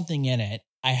there was something in it.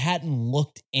 I hadn't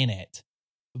looked in it,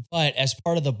 but as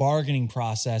part of the bargaining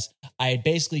process, I had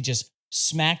basically just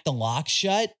smacked the lock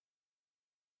shut,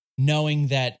 knowing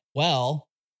that, well,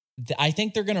 I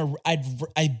think they're going to,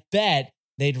 I bet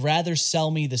they'd rather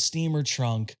sell me the steamer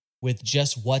trunk with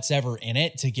just what's ever in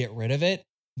it to get rid of it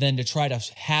than to try to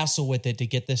hassle with it to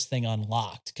get this thing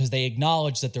unlocked, because they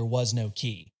acknowledged that there was no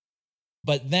key.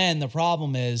 But then the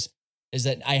problem is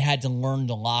that I had to learn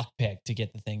the lockpick to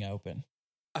get the thing open.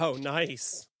 Oh,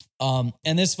 nice. And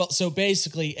this felt, so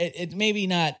basically it maybe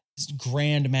not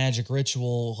grand magic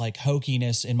ritual like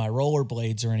hokiness in my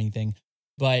rollerblades or anything,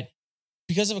 but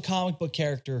because of a comic book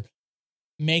character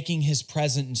making his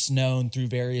presence known through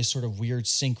various sort of weird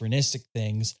synchronistic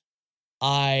things,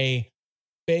 I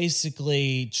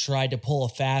basically tried to pull a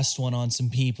fast one on some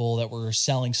people that were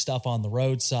selling stuff on the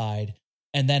roadside,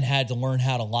 and then had to learn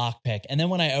how to lockpick. And then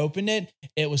when I opened it,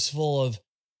 it was full of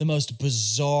the most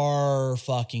bizarre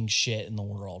fucking shit in the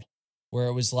world, where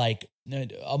it was like,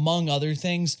 among other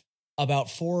things, about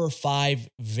 4 or 5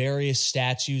 various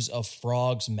statues of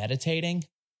frogs meditating,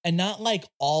 and not like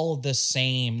all of the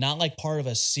same, not like part of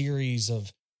a series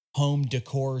of home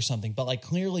decor or something, but like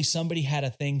clearly somebody had a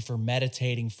thing for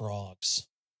meditating frogs.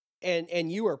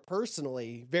 And you are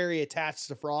personally very attached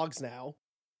to frogs now.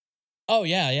 Oh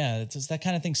yeah. It's that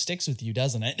kind of thing sticks with you,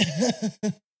 doesn't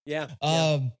it? Yeah.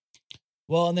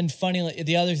 Well, and then funny,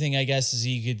 the other thing I guess is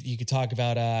you could talk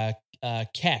about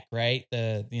Kek, right?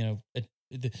 The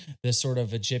sort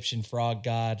of Egyptian frog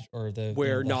god, or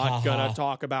we're not gonna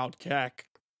talk about Kek.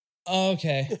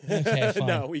 Okay, fine.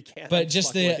 No, we can't. But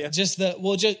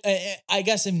I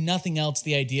guess if nothing else,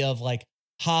 the idea of like,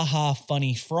 haha,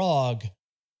 funny frog.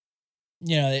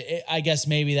 I guess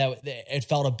maybe that it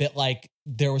felt a bit like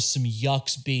there was some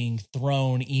yucks being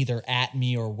thrown either at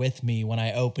me or with me when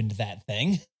I opened that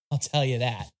thing. I'll tell you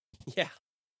that. Yeah,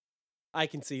 I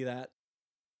can see that.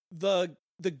 The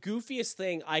goofiest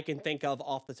thing I can think of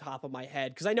off the top of my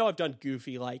head, because I know I've done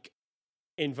goofy, like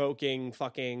invoking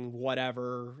fucking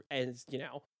whatever as,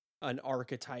 an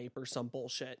archetype or some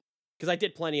bullshit. Because I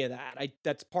did plenty of that.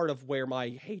 That's part of where my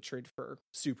hatred for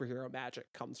superhero magic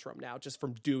comes from now, just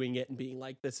from doing it and being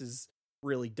like, this is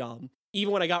really dumb.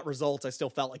 Even when I got results, I still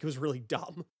felt like it was really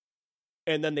dumb.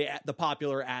 And then the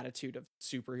popular attitude of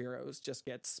superheroes just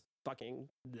gets fucking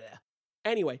bleh.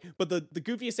 Anyway, but the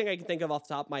goofiest thing I can think of off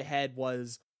the top of my head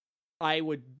was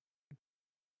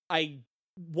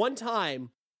one time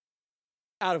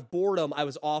out of boredom, I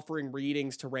was offering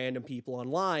readings to random people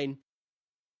online.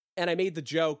 And I made the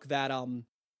joke that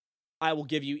I will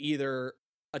give you either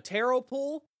a tarot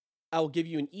pull, I will give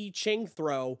you an I Ching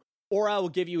throw, or I will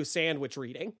give you a sandwich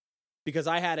reading, because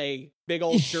I had a big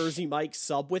old Jersey Mike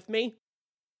sub with me.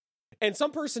 And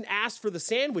some person asked for the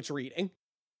sandwich reading.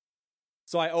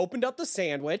 So I opened up the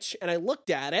sandwich and I looked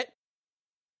at it,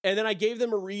 and then I gave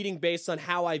them a reading based on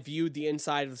how I viewed the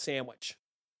inside of the sandwich.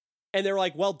 And they're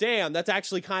like, well, damn, that's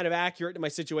actually kind of accurate to my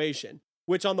situation.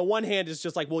 Which on the one hand is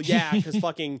just like, well, yeah, because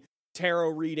fucking tarot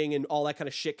reading and all that kind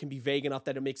of shit can be vague enough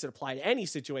that it makes it apply to any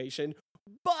situation.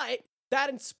 But that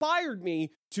inspired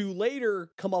me to later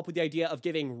come up with the idea of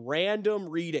giving random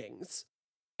readings.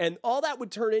 And all that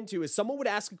would turn into is someone would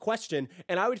ask a question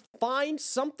and I would find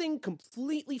something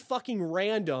completely fucking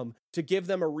random to give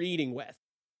them a reading with.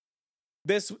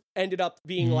 This ended up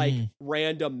being like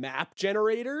random map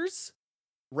generators,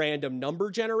 random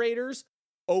number generators,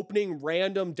 opening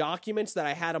random documents that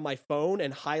I had on my phone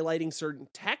and highlighting certain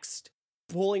text,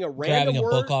 pulling a random grabbing a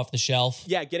word. book off the shelf.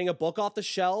 Yeah, getting a book off the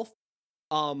shelf.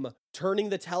 Turning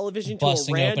the television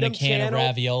busting to a random open a can channel.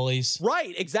 of raviolis.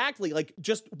 Right, exactly. Like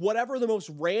just whatever the most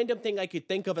random thing I could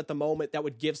think of at the moment that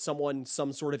would give someone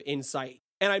some sort of insight.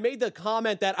 And I made the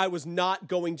comment that I was not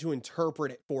going to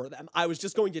interpret it for them. I was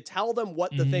just going to tell them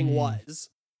what the thing was.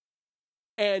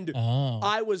 And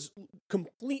I was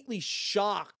completely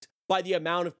shocked by the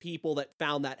amount of people that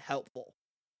found that helpful.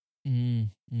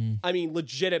 I mean,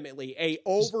 legitimately, a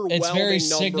overwhelming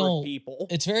number of people.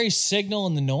 It's very signal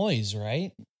in the noise,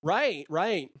 right?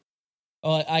 Right.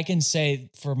 Oh, I can say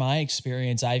for my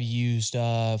experience, I've used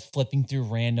flipping through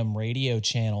random radio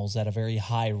channels at a very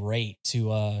high rate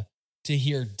to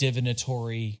hear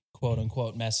divinatory quote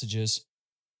unquote messages.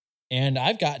 And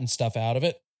I've gotten stuff out of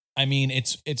it. I mean,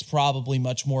 it's probably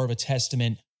much more of a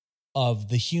testament of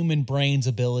the human brain's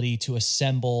ability to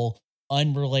assemble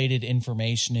unrelated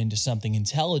information into something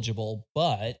intelligible.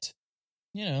 But,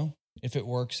 you know, if it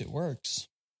works, it works.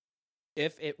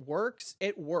 If it works,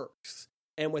 it works.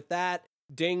 And with that,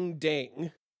 ding,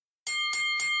 ding.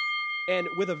 And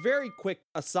with a very quick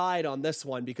aside on this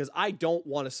one, because I don't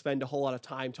want to spend a whole lot of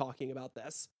time talking about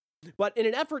this, but in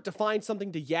an effort to find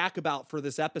something to yak about for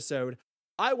this episode,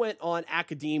 I went on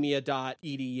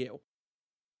academia.edu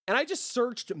and I just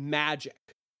searched magic.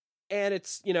 And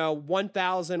it's,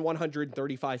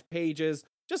 1,135 pages,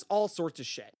 just all sorts of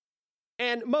shit.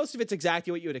 And most of it's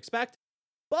exactly what you would expect.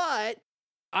 But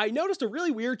I noticed a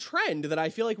really weird trend that I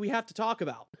feel like we have to talk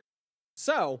about.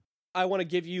 So I want to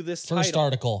give you this first title.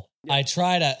 Article. Yeah. I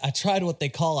tried what they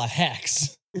call a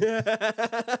hex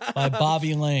by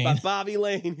Bobby Lane. By Bobby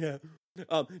Lane, yeah.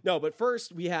 No, but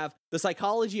first we have the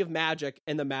psychology of magic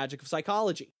and the magic of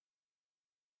psychology.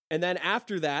 And then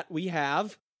after that, we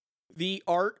have the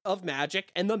art of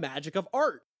magic and the magic of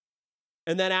art.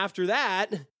 And then after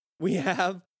that, we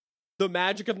have the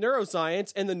magic of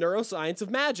neuroscience and the neuroscience of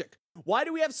magic. Why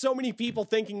do we have so many people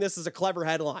thinking this is a clever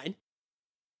headline?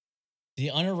 The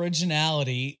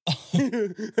unoriginality.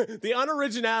 The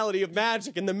unoriginality of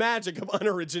magic and the magic of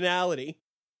unoriginality.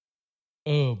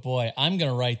 Oh boy, I'm going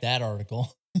to write that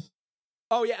article.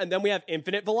 Oh yeah, and then we have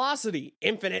infinite velocity,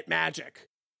 infinite magic.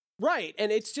 Right,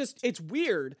 and it's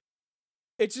weird.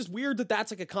 It's just weird that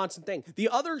that's like a constant thing. The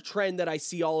other trend that I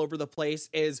see all over the place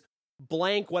is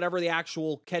blank, whatever the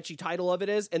actual catchy title of it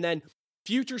is, and then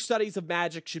future studies of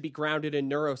magic should be grounded in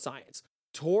neuroscience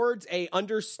towards a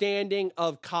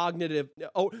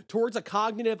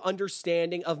cognitive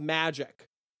understanding of magic.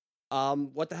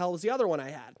 What the hell was the other one I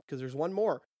had? Because there's one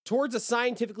more. Towards a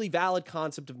scientifically valid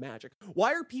concept of magic.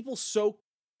 Why are people so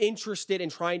interested in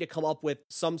trying to come up with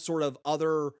some sort of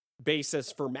other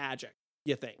basis for magic,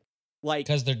 you think? Like,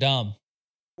 because they're dumb.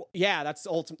 Yeah, that's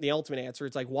the ultimate answer.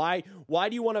 It's like, why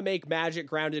do you want to make magic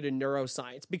grounded in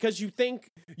neuroscience? Because you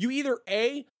either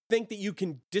A, think that you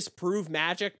can disprove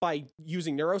magic by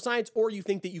using neuroscience, or you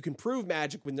think that you can prove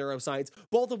magic with neuroscience,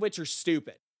 both of which are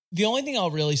stupid. The only thing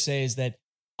I'll really say is that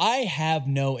I have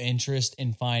no interest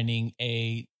in finding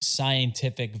a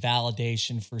scientific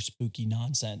validation for spooky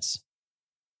nonsense.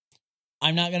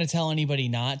 I'm not going to tell anybody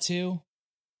not to,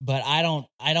 but I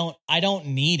don't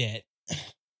need it.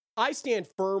 I stand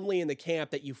firmly in the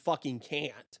camp that you fucking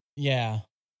can't. Yeah.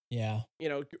 Yeah.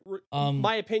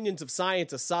 My opinions of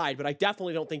science aside, but I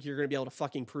definitely don't think you're going to be able to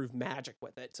fucking prove magic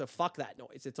with it. So fuck that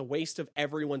noise. It's a waste of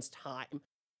everyone's time.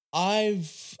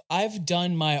 I've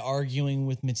done my arguing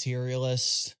with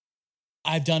materialists.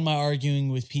 I've done my arguing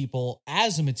with people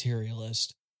as a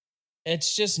materialist.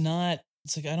 It's just not,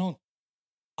 it's like, I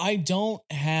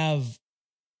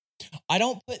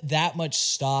don't put that much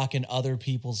stock in other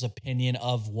people's opinion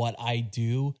of what I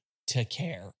do to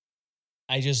care.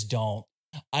 I just don't.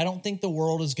 I don't think the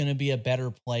world is going to be a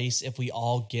better place if we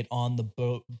all get on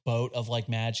the boat of like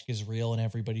magic is real and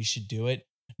everybody should do it.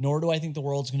 Nor do I think the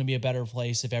world's going to be a better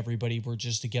place if everybody were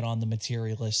just to get on the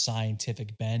materialist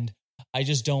scientific bend. I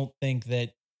just don't think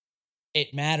that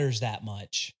it matters that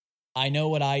much. I know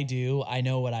what I do. I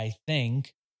know what I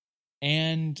think.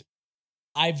 And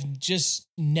I've just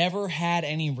never had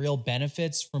any real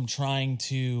benefits from trying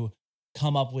to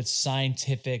come up with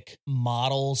scientific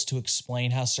models to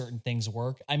explain how certain things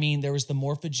work. I mean, there was the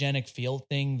morphogenic field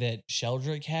thing that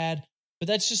Sheldrake had, but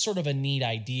that's just sort of a neat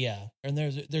idea. And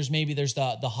there's the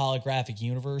holographic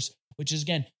universe, which is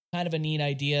again kind of a neat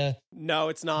idea. No,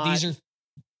 it's not.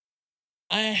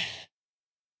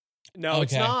 No,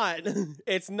 it's not.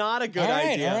 It's not a good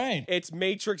idea. All right. It's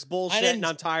Matrix bullshit, and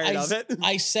I'm tired of it.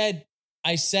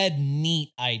 I said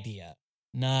neat idea,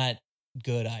 not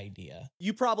good idea.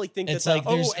 You probably think it's that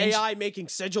like AI making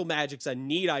sigil magic's a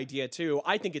neat idea too.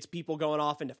 I think it's people going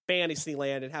off into fantasy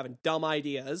land and having dumb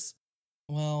ideas.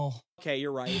 Well, okay,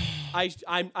 you're right. No.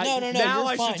 Now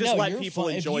I should just let people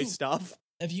fine. enjoy stuff.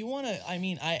 If you want to, I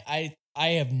mean, I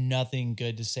have nothing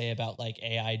good to say about like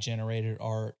AI generated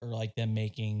art or like them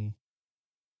making,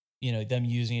 them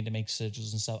using it to make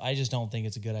sigils and stuff. I just don't think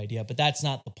it's a good idea. But that's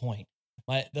not the point.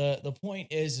 The point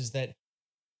is that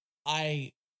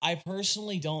I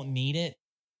personally don't need it.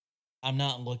 I'm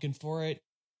not looking for it.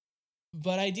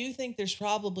 But I do think there's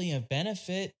probably a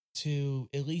benefit to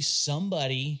at least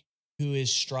somebody who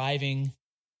is striving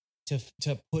to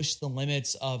push the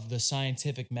limits of the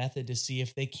scientific method to see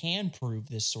if they can prove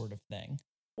this sort of thing.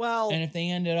 Well, and if they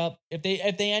end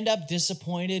up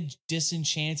disappointed,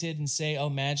 disenchanted, and say, "Oh,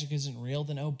 magic isn't real,"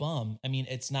 then oh bum. I mean,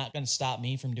 it's not going to stop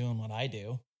me from doing what I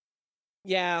do.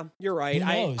 Yeah, you're right. Who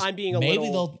knows? I'm being a maybe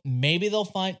little. maybe they'll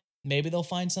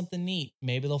find something neat.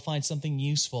 Maybe they'll find something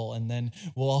useful, and then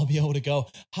we'll all be able to go,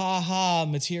 ha ha,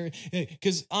 material.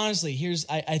 Because honestly,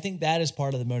 I think that is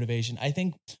part of the motivation. I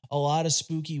think a lot of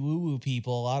spooky woo-woo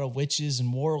people, a lot of witches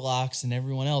and warlocks and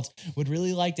everyone else would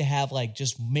really like to have like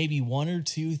just maybe one or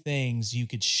two things you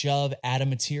could shove at a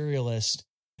materialist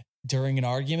during an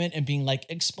argument and being like,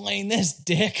 explain this,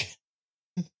 dick.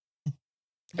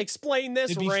 Explain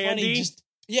this, It'd be Randy. funny,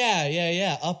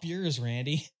 yeah. Up yours,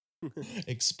 Randy.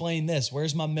 Explain this.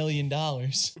 Where's my $1 million?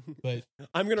 But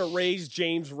I'm going to raise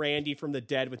James Randi from the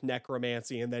dead with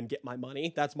necromancy and then get my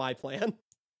money. That's my plan.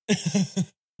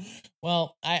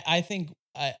 well, I think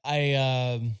I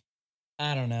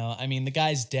don't know. I mean, the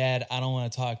guy's dead. I don't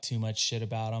want to talk too much shit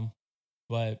about him,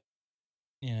 but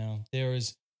there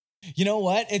was, you know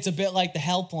what? It's a bit like the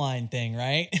helpline thing,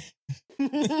 right?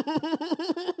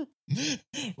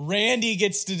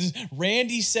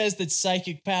 Randy says that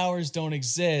psychic powers don't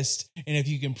exist, and if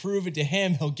you can prove it to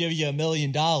him, he'll give you $1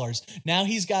 million. Now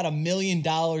he's got $1 million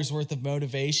worth of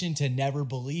motivation to never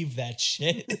believe that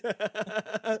shit. He's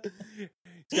got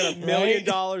 $1 million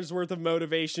worth of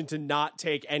motivation to not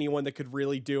take anyone that could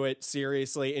really do it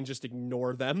seriously and just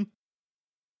ignore them.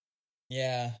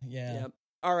 Yeah. Yep.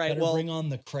 All right, Better well, bring on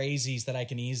the crazies that I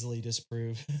can easily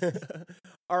disprove.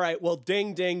 All right, well,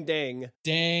 ding, ding, ding.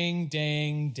 Ding,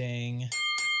 ding, ding.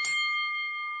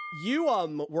 You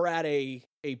were at a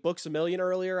Books A Million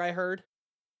earlier, I heard.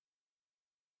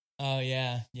 Oh,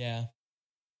 yeah.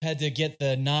 Had to get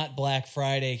the not Black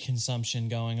Friday consumption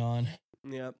going on.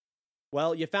 Yeah.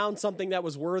 Well, you found something that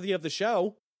was worthy of the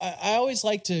show. I always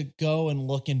like to go and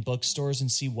look in bookstores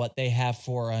and see what they have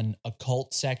for an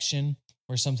occult section,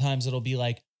 where sometimes it'll be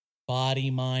like body,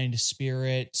 mind,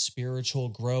 spirit, spiritual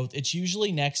growth. It's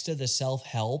usually next to the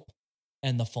self-help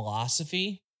and the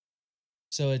philosophy.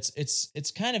 So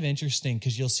it's kind of interesting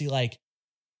because you'll see like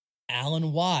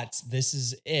Alan Watts, This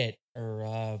Is It,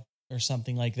 or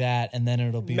something like that, and then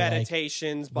it'll be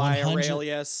Meditations by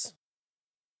Aurelius.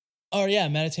 Oh yeah,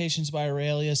 Meditations by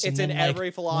Aurelius. It's and in then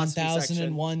every philosophy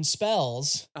 1001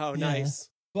 spells. Oh, nice.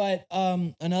 But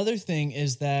another thing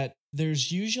is that there's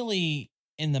usually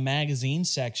in the magazine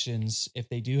sections, if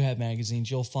they do have magazines,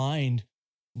 you'll find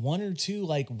one or two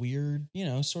like weird,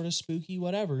 sort of spooky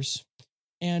whatevers.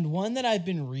 And one that I've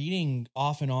been reading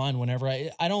off and on whenever I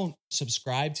don't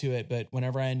subscribe to it, but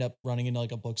whenever I end up running into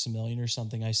like a Books A Million or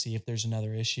something, I see if there's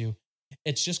another issue.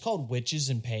 It's just called Witches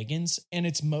and Pagans. And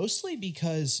it's mostly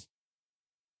because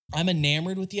I'm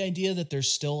enamored with the idea that there's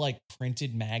still like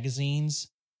printed magazines.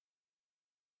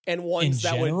 And ones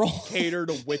that would cater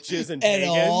to witches and at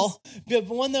pagans. All. But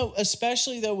one that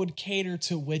especially that would cater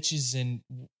to witches and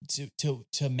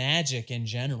to magic in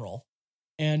general.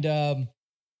 And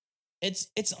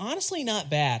it's honestly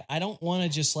not bad. I don't want to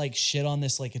just like shit on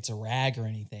this like it's a rag or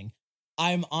anything.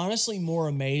 I'm honestly more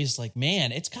amazed, like,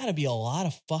 man, it's gotta be a lot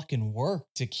of fucking work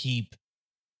to keep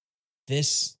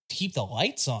the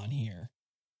lights on here.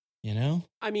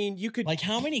 I mean, you could like,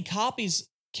 how many copies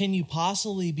can you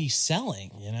possibly be selling?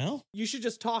 You should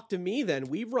just talk to me then.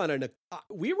 We run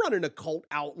an occult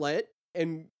outlet,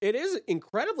 and it is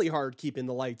incredibly hard keeping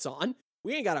the lights on.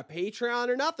 We ain't got a Patreon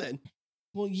or nothing.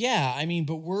 Well, yeah, I mean,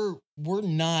 but we're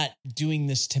not doing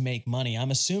this to make money.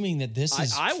 I'm assuming that this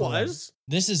is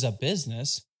this is a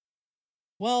business.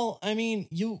 Well, I mean,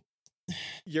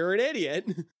 you're an idiot.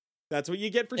 That's what you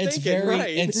get for thinking,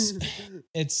 right?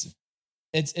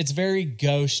 It's very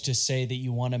gauche to say that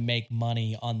you want to make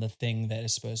money on the thing that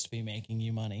is supposed to be making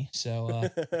you money. So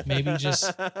maybe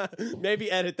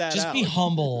edit that out. Just be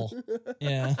humble.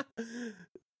 Yeah.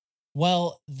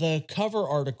 Well, the cover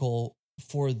article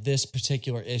for this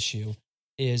particular issue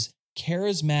is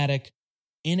Charismatic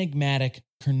Enigmatic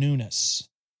Cernunnos,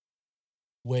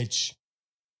 which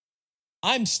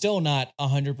I'm still not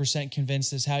 100%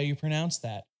 convinced is how you pronounce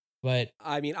that. But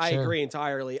I mean, I agree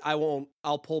entirely.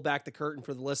 I'll pull back the curtain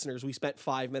for the listeners. We spent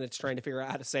 5 minutes trying to figure out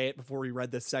how to say it before we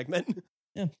read this segment.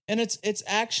 Yeah. And it's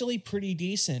actually pretty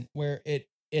decent, where it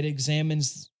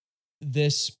examines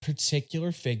this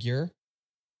particular figure,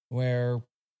 where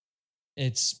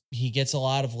he gets a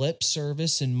lot of lip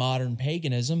service in modern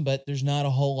paganism, but there's not a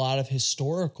whole lot of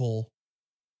historical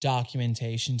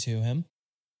documentation to him.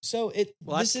 So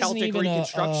that's Celtic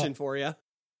Reconstruction for you.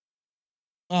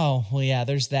 Oh, well, yeah,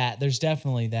 there's that. There's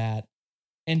definitely that.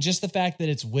 And just the fact that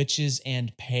it's witches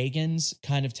and pagans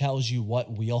kind of tells you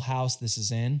what wheelhouse this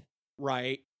is in.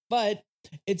 Right. But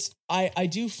I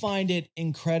do find it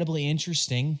incredibly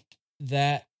interesting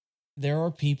that there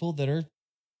are people that are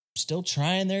still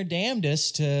trying their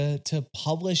damnedest to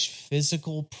publish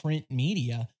physical print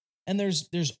media. And there's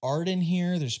art in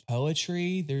here, there's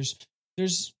poetry, there's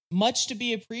much to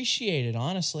be appreciated,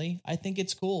 honestly. I think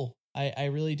it's cool. I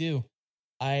really do.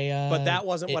 But that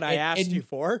wasn't what I asked you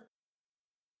for.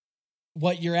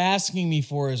 What you're asking me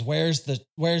for is where's the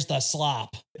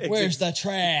slop? Where's the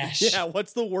trash? Yeah,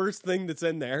 what's the worst thing that's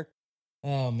in there?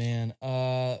 Oh man.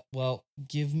 Well,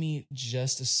 give me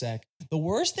just a sec. The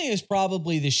worst thing is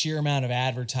probably the sheer amount of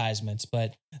advertisements,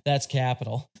 but that's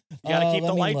capital. You gotta keep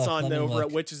the lights look, on over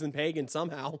at Witches and Pagans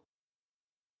somehow.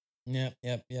 Yep.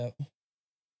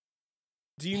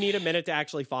 Do you need a minute to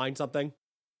actually find something?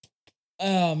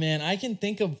 Oh man, I can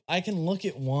look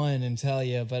at one and tell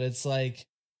you, but it's like,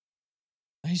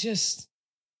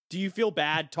 do you feel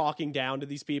bad talking down to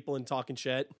these people and talking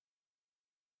shit?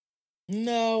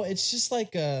 No, it's just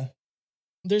like,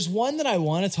 there's one that I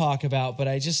want to talk about, but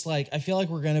I feel like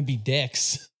we're going to be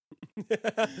dicks.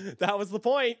 That was the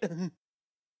point.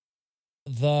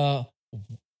 The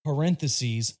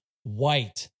parentheses,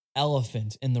 white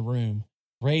elephant in the room,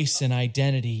 race and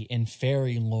identity in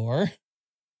fairy lore.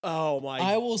 Oh my God.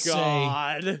 I will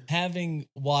say, having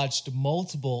watched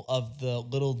multiple of the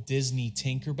little Disney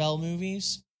Tinkerbell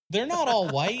movies, they're not all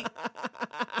white.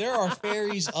 There are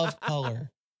fairies of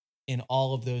color in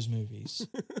all of those movies.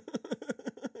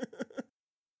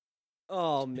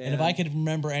 Oh man. And if I could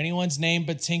remember anyone's name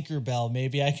but Tinkerbell,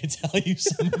 maybe I could tell you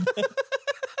some of them.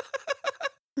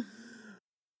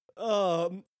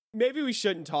 Maybe we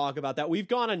shouldn't talk about that. We've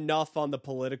gone enough on the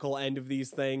political end of these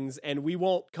things, and we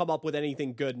won't come up with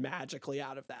anything good magically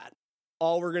out of that.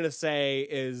 All we're going to say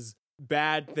is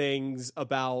bad things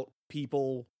about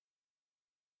people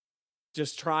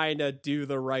just trying to do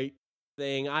the right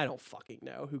thing. I don't fucking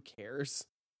know. Who cares?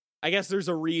 I guess there's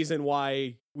a reason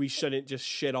why we shouldn't just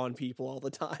shit on people all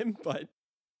the time, but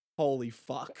holy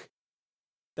fuck.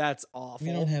 That's awful.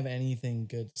 We don't have anything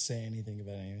good to say anything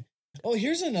about anything. Oh,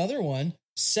 here's another one.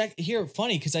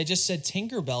 Funny, because I just said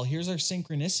Tinkerbell. Here's our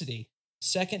synchronicity.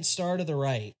 Second star to the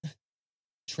right.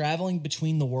 Traveling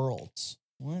between the worlds.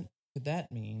 What could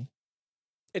that mean?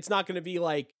 It's not going to be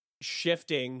like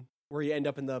shifting where you end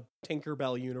up in the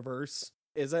Tinkerbell universe,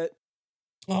 is it?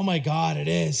 Oh my God, it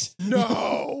is.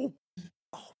 No!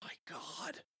 Oh my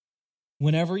God.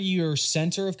 Whenever your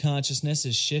center of consciousness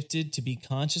is shifted to be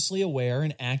consciously aware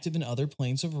and active in other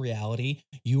planes of reality,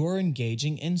 you are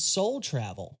engaging in soul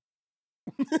travel.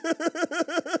 Oh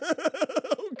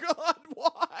God,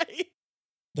 why?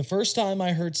 The first time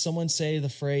I heard someone say the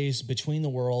phrase between the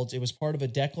worlds, it was part of a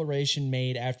declaration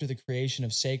made after the creation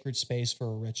of sacred space for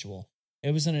a ritual.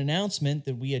 It was an announcement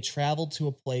that we had traveled to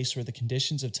a place where the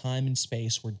conditions of time and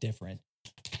space were different.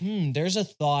 There's a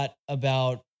thought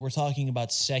about, we're talking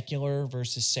about secular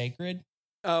versus sacred.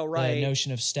 Oh, right. The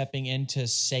notion of stepping into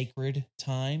sacred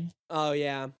time. Oh,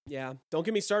 yeah. Yeah. Don't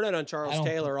get me started on Charles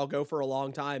Taylor. I'll go for a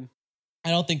long time. I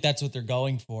don't think that's what they're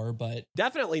going for, but...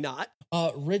 Definitely not.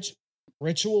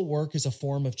 Ritual work is a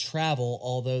form of travel,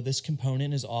 although this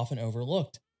component is often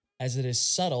overlooked, as it is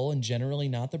subtle and generally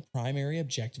not the primary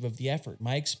objective of the effort.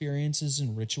 My experiences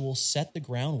in ritual set the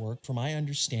groundwork for my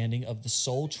understanding of the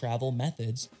soul travel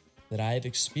methods that I have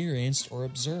experienced or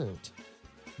observed.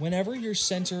 Whenever your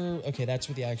center... Okay, that's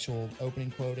what the actual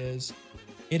opening quote is.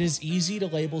 It is easy to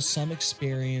label some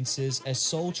experiences as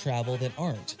soul travel that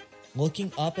aren't.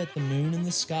 Looking up at the moon in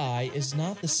the sky is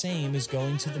not the same as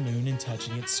going to the moon and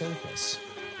touching its surface.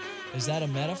 Is that a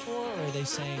metaphor, or are they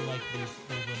saying like the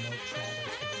remote travel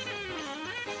to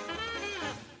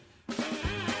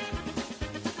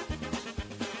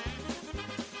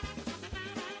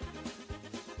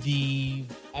the moon?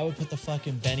 I would put the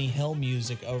fucking Benny Hill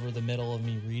music over the middle of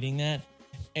me reading that,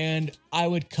 and I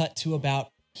would cut to about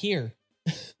here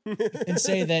and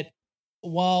say that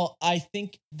while I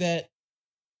think that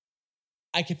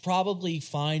I could probably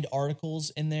find articles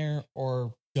in there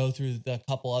or go through the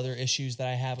couple other issues that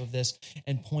I have of this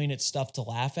and point at stuff to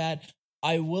laugh at,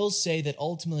 I will say that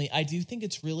ultimately I do think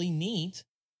it's really neat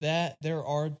that there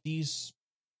are these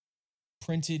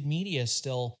printed media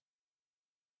still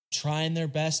trying their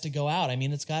best to go out. I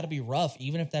mean, it's got to be rough,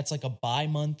 even if that's like a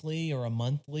bi-monthly or a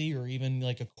monthly or even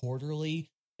like a quarterly.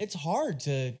 It's hard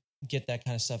to get that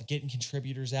kind of stuff, getting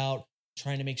contributors out,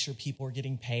 trying to make sure people are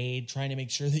getting paid, trying to make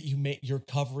sure that you're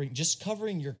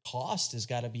covering your cost has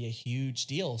got to be a huge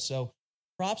deal. So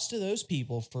props to those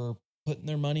people for putting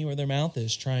their money where their mouth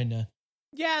is, trying to.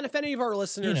 Yeah. And if any of our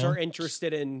listeners are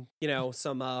interested in,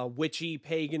 some witchy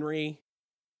paganry,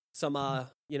 some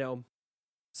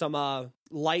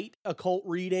light occult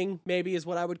reading, maybe is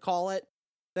what I would call it,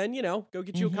 then, go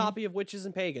get you a copy of Witches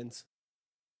and Pagans.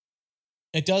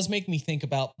 It does make me think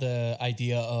about the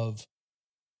idea of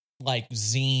like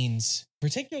zines,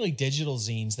 particularly digital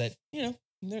zines that,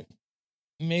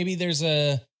 Maybe there's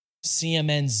a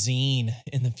CMN zine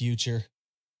in the future.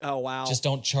 Oh, wow. Just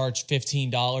don't charge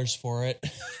 $15 for it.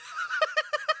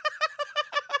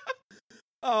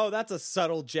 Oh, that's a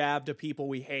subtle jab to people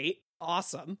we hate.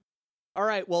 Awesome. All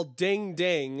right, well, ding,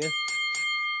 ding.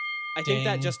 I think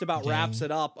that just about wraps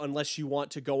it up, unless you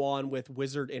want to go on with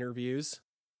wizard interviews.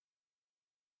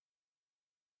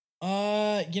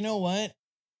 You know what?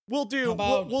 We'll do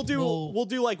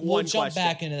like one jump question.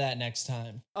 back into that next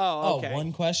time. Oh, okay.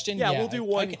 One question? Yeah, we'll do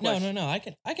one question. No.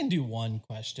 I can do one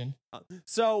question.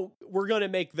 So we're going to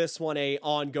make this one a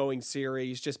ongoing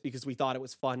series just because we thought it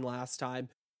was fun last time.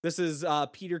 This is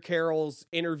Peter Carroll's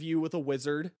interview with a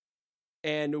wizard.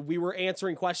 And we were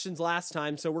answering questions last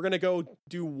time, so we're going to go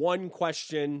do one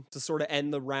question to sort of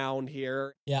end the round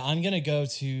here. Yeah, I'm going to go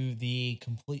to the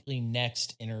completely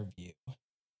next interview.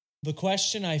 The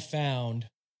question I found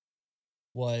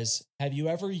was, have you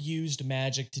ever used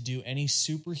magic to do any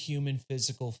superhuman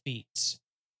physical feats?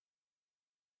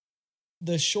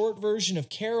 The short version of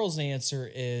Carroll's answer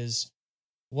is,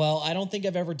 well, I don't think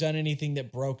I've ever done anything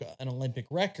that broke an Olympic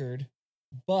record,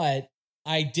 but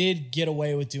I did get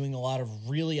away with doing a lot of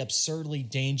really absurdly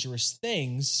dangerous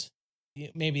things.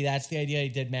 Maybe that's the idea. He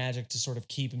did magic to sort of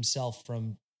keep himself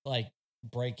from like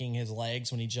breaking his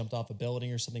legs when he jumped off a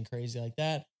building or something crazy like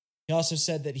that. He also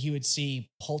said that he would see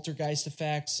poltergeist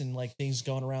effects and like things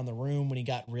going around the room when he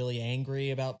got really angry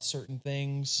about certain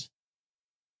things.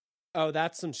 Oh,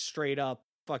 that's some straight up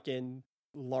fucking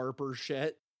LARPer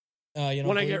shit. You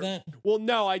don't believe that? Well,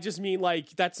 no, I just mean like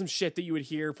that's some shit that you would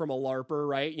hear from a LARPer,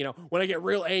 right? You know, when I get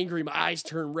real angry, my eyes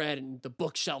turn red and the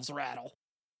bookshelves rattle.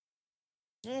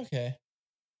 Okay.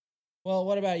 Well,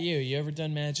 what about you? You ever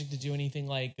done magic to do anything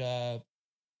like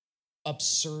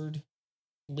absurdly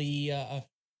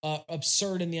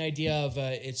absurd in the idea of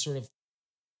it sort of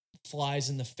flies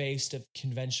in the face of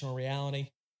conventional reality?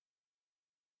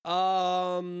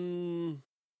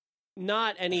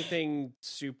 Not anything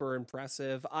super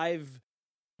impressive. I've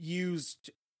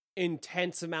used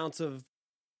intense amounts of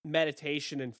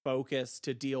meditation and focus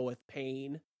to deal with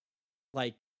pain,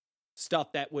 like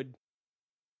stuff that would,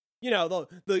 you know,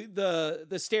 the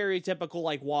stereotypical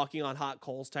like walking on hot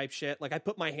coals type shit. Like I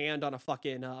put my hand on a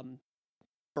fucking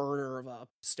burner of a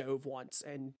stove once,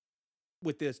 and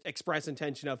with this express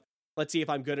intention of, let's see if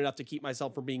I'm good enough to keep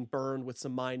myself from being burned with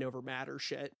some mind over matter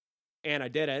shit. And I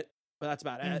did it, but that's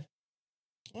about it.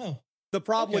 Oh. The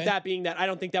problem with that being that I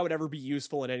don't think that would ever be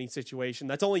useful in any situation.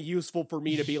 That's only useful for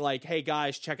me to be like, hey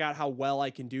guys, check out how well I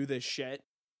can do this shit.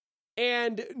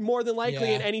 And more than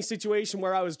likely in any situation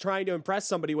where I was trying to impress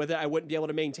somebody with it, I wouldn't be able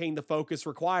to maintain the focus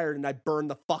required, and I'd burn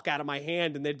the fuck out of my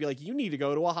hand, and they'd be like, you need to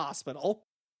go to a hospital.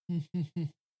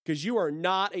 Because you are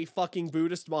not a fucking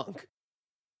Buddhist monk.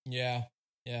 Yeah.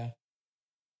 I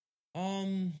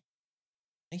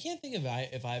can't think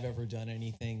if I've ever done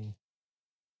anything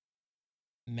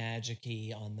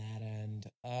magic-y on that end.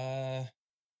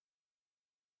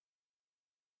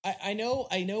 I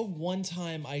know one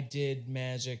time I did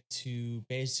magic to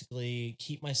basically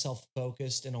keep myself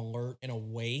focused and alert and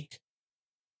awake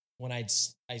when I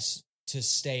to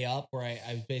stay up, where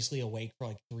I was basically awake for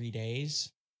like 3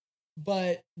 days.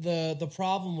 But the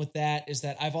problem with that is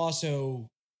that I've also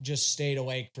just stayed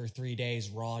awake for 3 days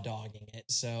raw dogging it.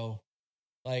 So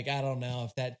like, I don't know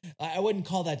if that, I wouldn't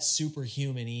call that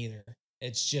superhuman either.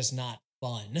 It's just not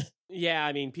fun. Yeah,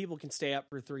 I mean, people can stay up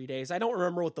for 3 days. I don't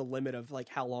remember what the limit of like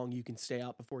how long you can stay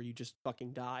up before you just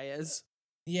fucking die is.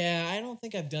 Yeah, I don't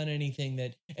think I've done anything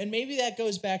that, and maybe that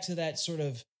goes back to that sort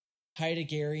of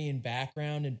Heideggerian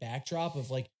background and backdrop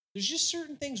of like, there's just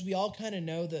certain things we all kind of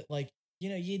know that like, you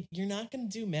know, you're not going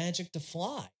to do magic to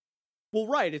fly. Well,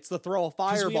 right. It's the throw a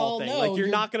fireball thing. Like, you're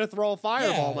not going to throw a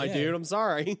fireball, dude. I'm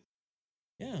sorry.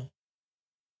 Yeah.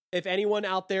 If anyone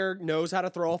out there knows how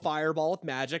to throw a fireball with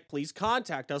magic, please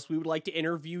contact us. We would like to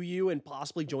interview you and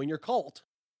possibly join your cult.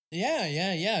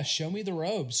 Yeah. Show me the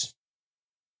robes.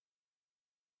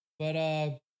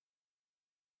 But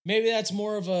maybe that's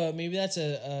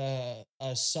a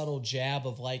subtle jab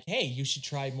of like, hey, you should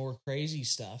try more crazy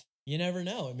stuff. You never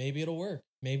know. Maybe it'll work.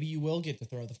 Maybe you will get to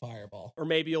throw the fireball. Or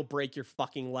maybe you'll break your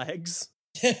fucking legs.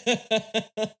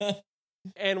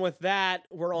 And with that,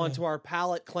 we're on to our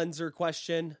palate cleanser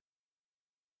question.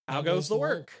 How goes the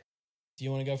work? Do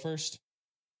you want to go first?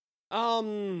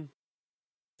 I'm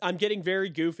getting very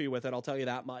goofy with it, I'll tell you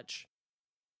that much.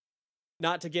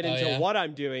 Not to get into what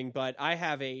I'm doing, but I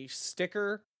have a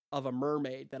sticker of a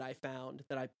mermaid that I found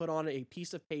that I put on a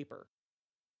piece of paper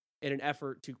in an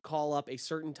effort to call up a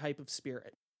certain type of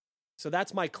spirit. So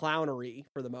that's my clownery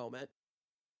for the moment.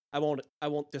 I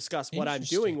won't discuss what I'm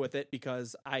doing with it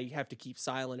because I have to keep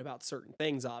silent about certain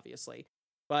things, obviously.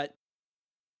 But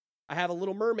I have a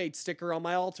Little Mermaid sticker on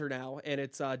my altar now, and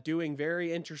it's doing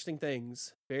very interesting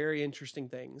things. Very interesting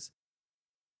things.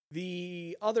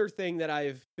 The other thing that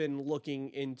I've been looking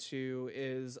into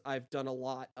is I've done a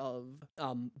lot of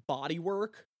body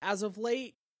work as of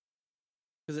late,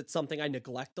 because it's something I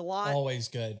neglect a lot. Always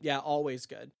good. Yeah, always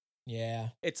good. Yeah.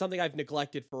 It's something I've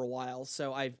neglected for a while,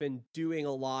 so I've been doing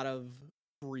a lot of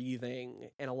breathing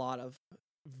and a lot of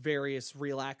various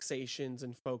relaxations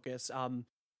and focus.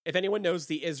 If anyone knows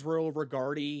the Israel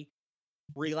Regardie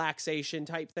relaxation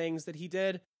type things that he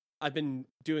did, I've been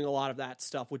doing a lot of that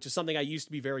stuff, which is something I used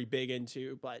to be very big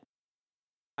into, but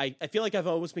I feel like I've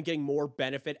always been getting more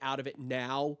benefit out of it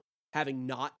now, having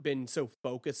not been so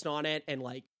focused on it and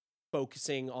like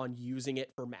focusing on using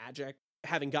it for magic.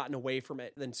 Having gotten away from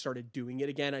it and then started doing it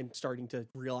again, I'm starting to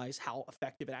realize how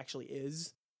effective it actually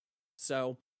is.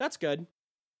 So that's good.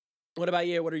 What about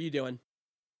you? What are you doing?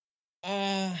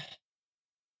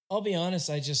 I'll be honest,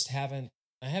 I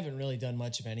haven't really done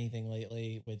much of anything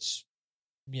lately, which,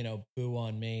 you know, boo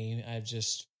on me. I've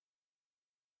just,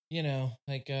 you know,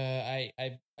 like,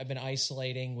 I've been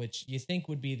isolating, which you think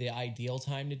would be the ideal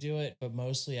time to do it, but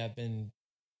mostly I've been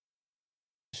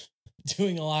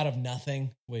doing a lot of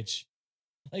nothing, which,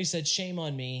 like you said, shame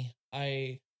on me.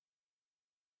 I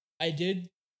did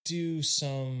do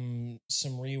some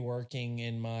reworking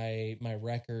in my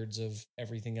records of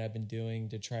everything I've been doing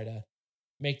to try to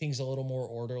make things a little more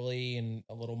orderly and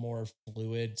a little more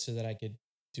fluid so that I could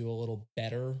do a little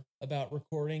better about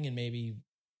recording and maybe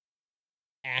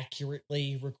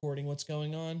accurately recording what's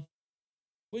going on,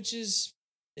 which is,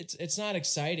 it's not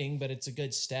exciting, but it's a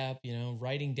good step. You know,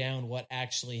 writing down what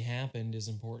actually happened is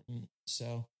important.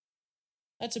 So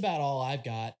that's about all I've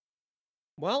got.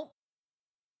 Well,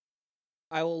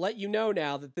 I will let you know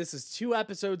now that this is 2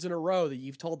 episodes in a row that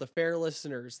you've told the fair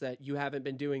listeners that you haven't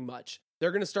been doing much.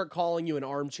 They're going to start calling you an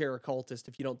armchair occultist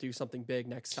if you don't do something big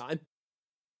next time.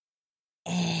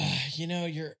 You know,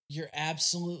 you're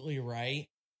absolutely right.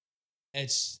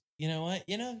 It's, you know what?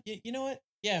 You know what?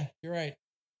 Yeah, you're right.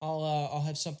 I'll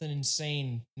have something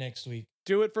insane next week.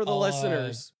 Do it for the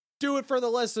listeners. Do it for the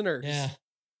listeners. Yeah.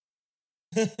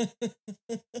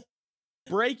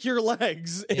 Break your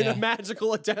legs in a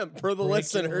magical attempt for the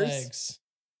listeners.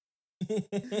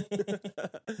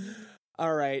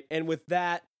 All right. And with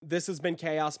that, this has been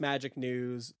Chaos Magic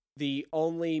News, the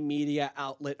only media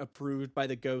outlet approved by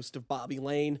the ghost of Bobby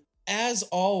Lane. As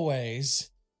always,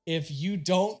 if you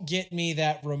don't get me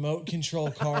that remote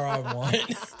control car I want,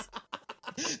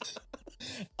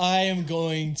 I am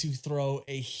going to throw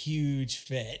a huge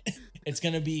fit. It's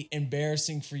going to be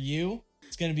embarrassing for you.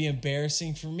 It's going to be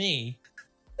embarrassing for me.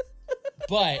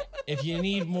 But if you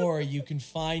need more, you can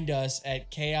find us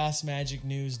at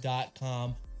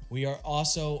chaosmagicnews.com. We are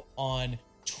also on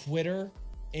Twitter,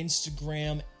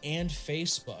 Instagram, and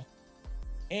Facebook.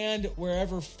 And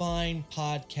wherever fine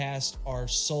podcasts are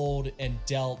sold and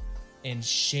dealt in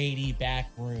shady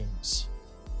back rooms.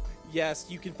 Yes,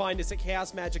 you can find us at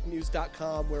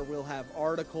chaosmagicnews.com, where we'll have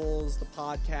articles, the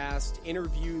podcast,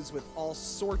 interviews with all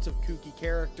sorts of kooky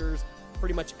characters,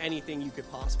 pretty much anything you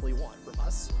could possibly want from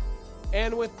us.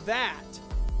 And with that,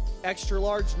 Extra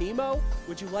Large Nemo,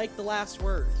 would you like the last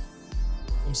word?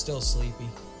 I'm still sleepy.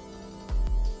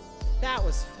 That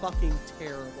was fucking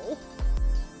terrible.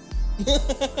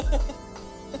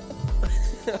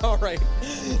 All right.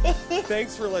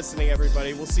 Thanks for listening,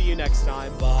 everybody. We'll see you next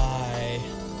time. Bye.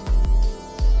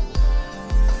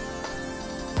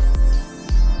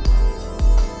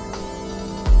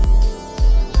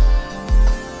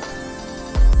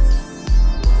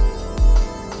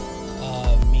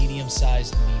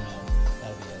 Medium-sized Nemo.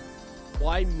 That'll be it.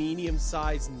 Why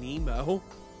medium-sized Nemo?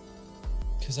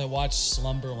 Because I watched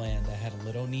Slumberland that had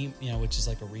Little Nemo, you know, which is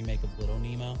like a remake of Little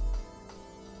Nemo.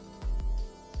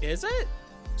 Is it?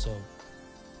 So,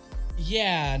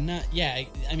 yeah, yeah,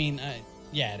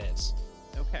 it is.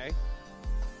 Okay.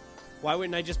 Why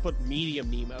wouldn't I just put medium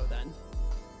Nemo then?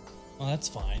 Well, that's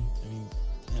fine. I mean,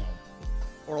 you know.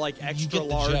 Or like extra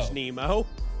large Nemo.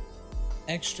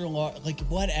 Extra large, like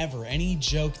whatever. Any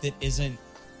joke that isn't,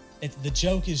 the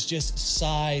joke is just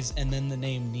size and then the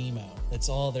name Nemo. That's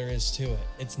all there is to it.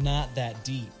 It's not that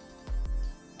deep.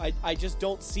 I just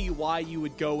don't see why you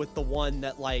would go with the one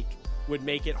that like would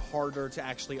make it harder to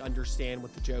actually understand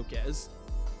what the joke is.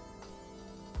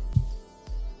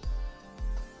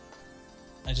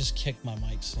 I just kicked my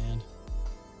mic stand.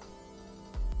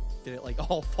 Did it like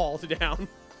all fall down?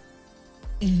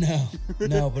 No,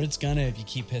 but it's gonna if you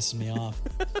keep pissing me off.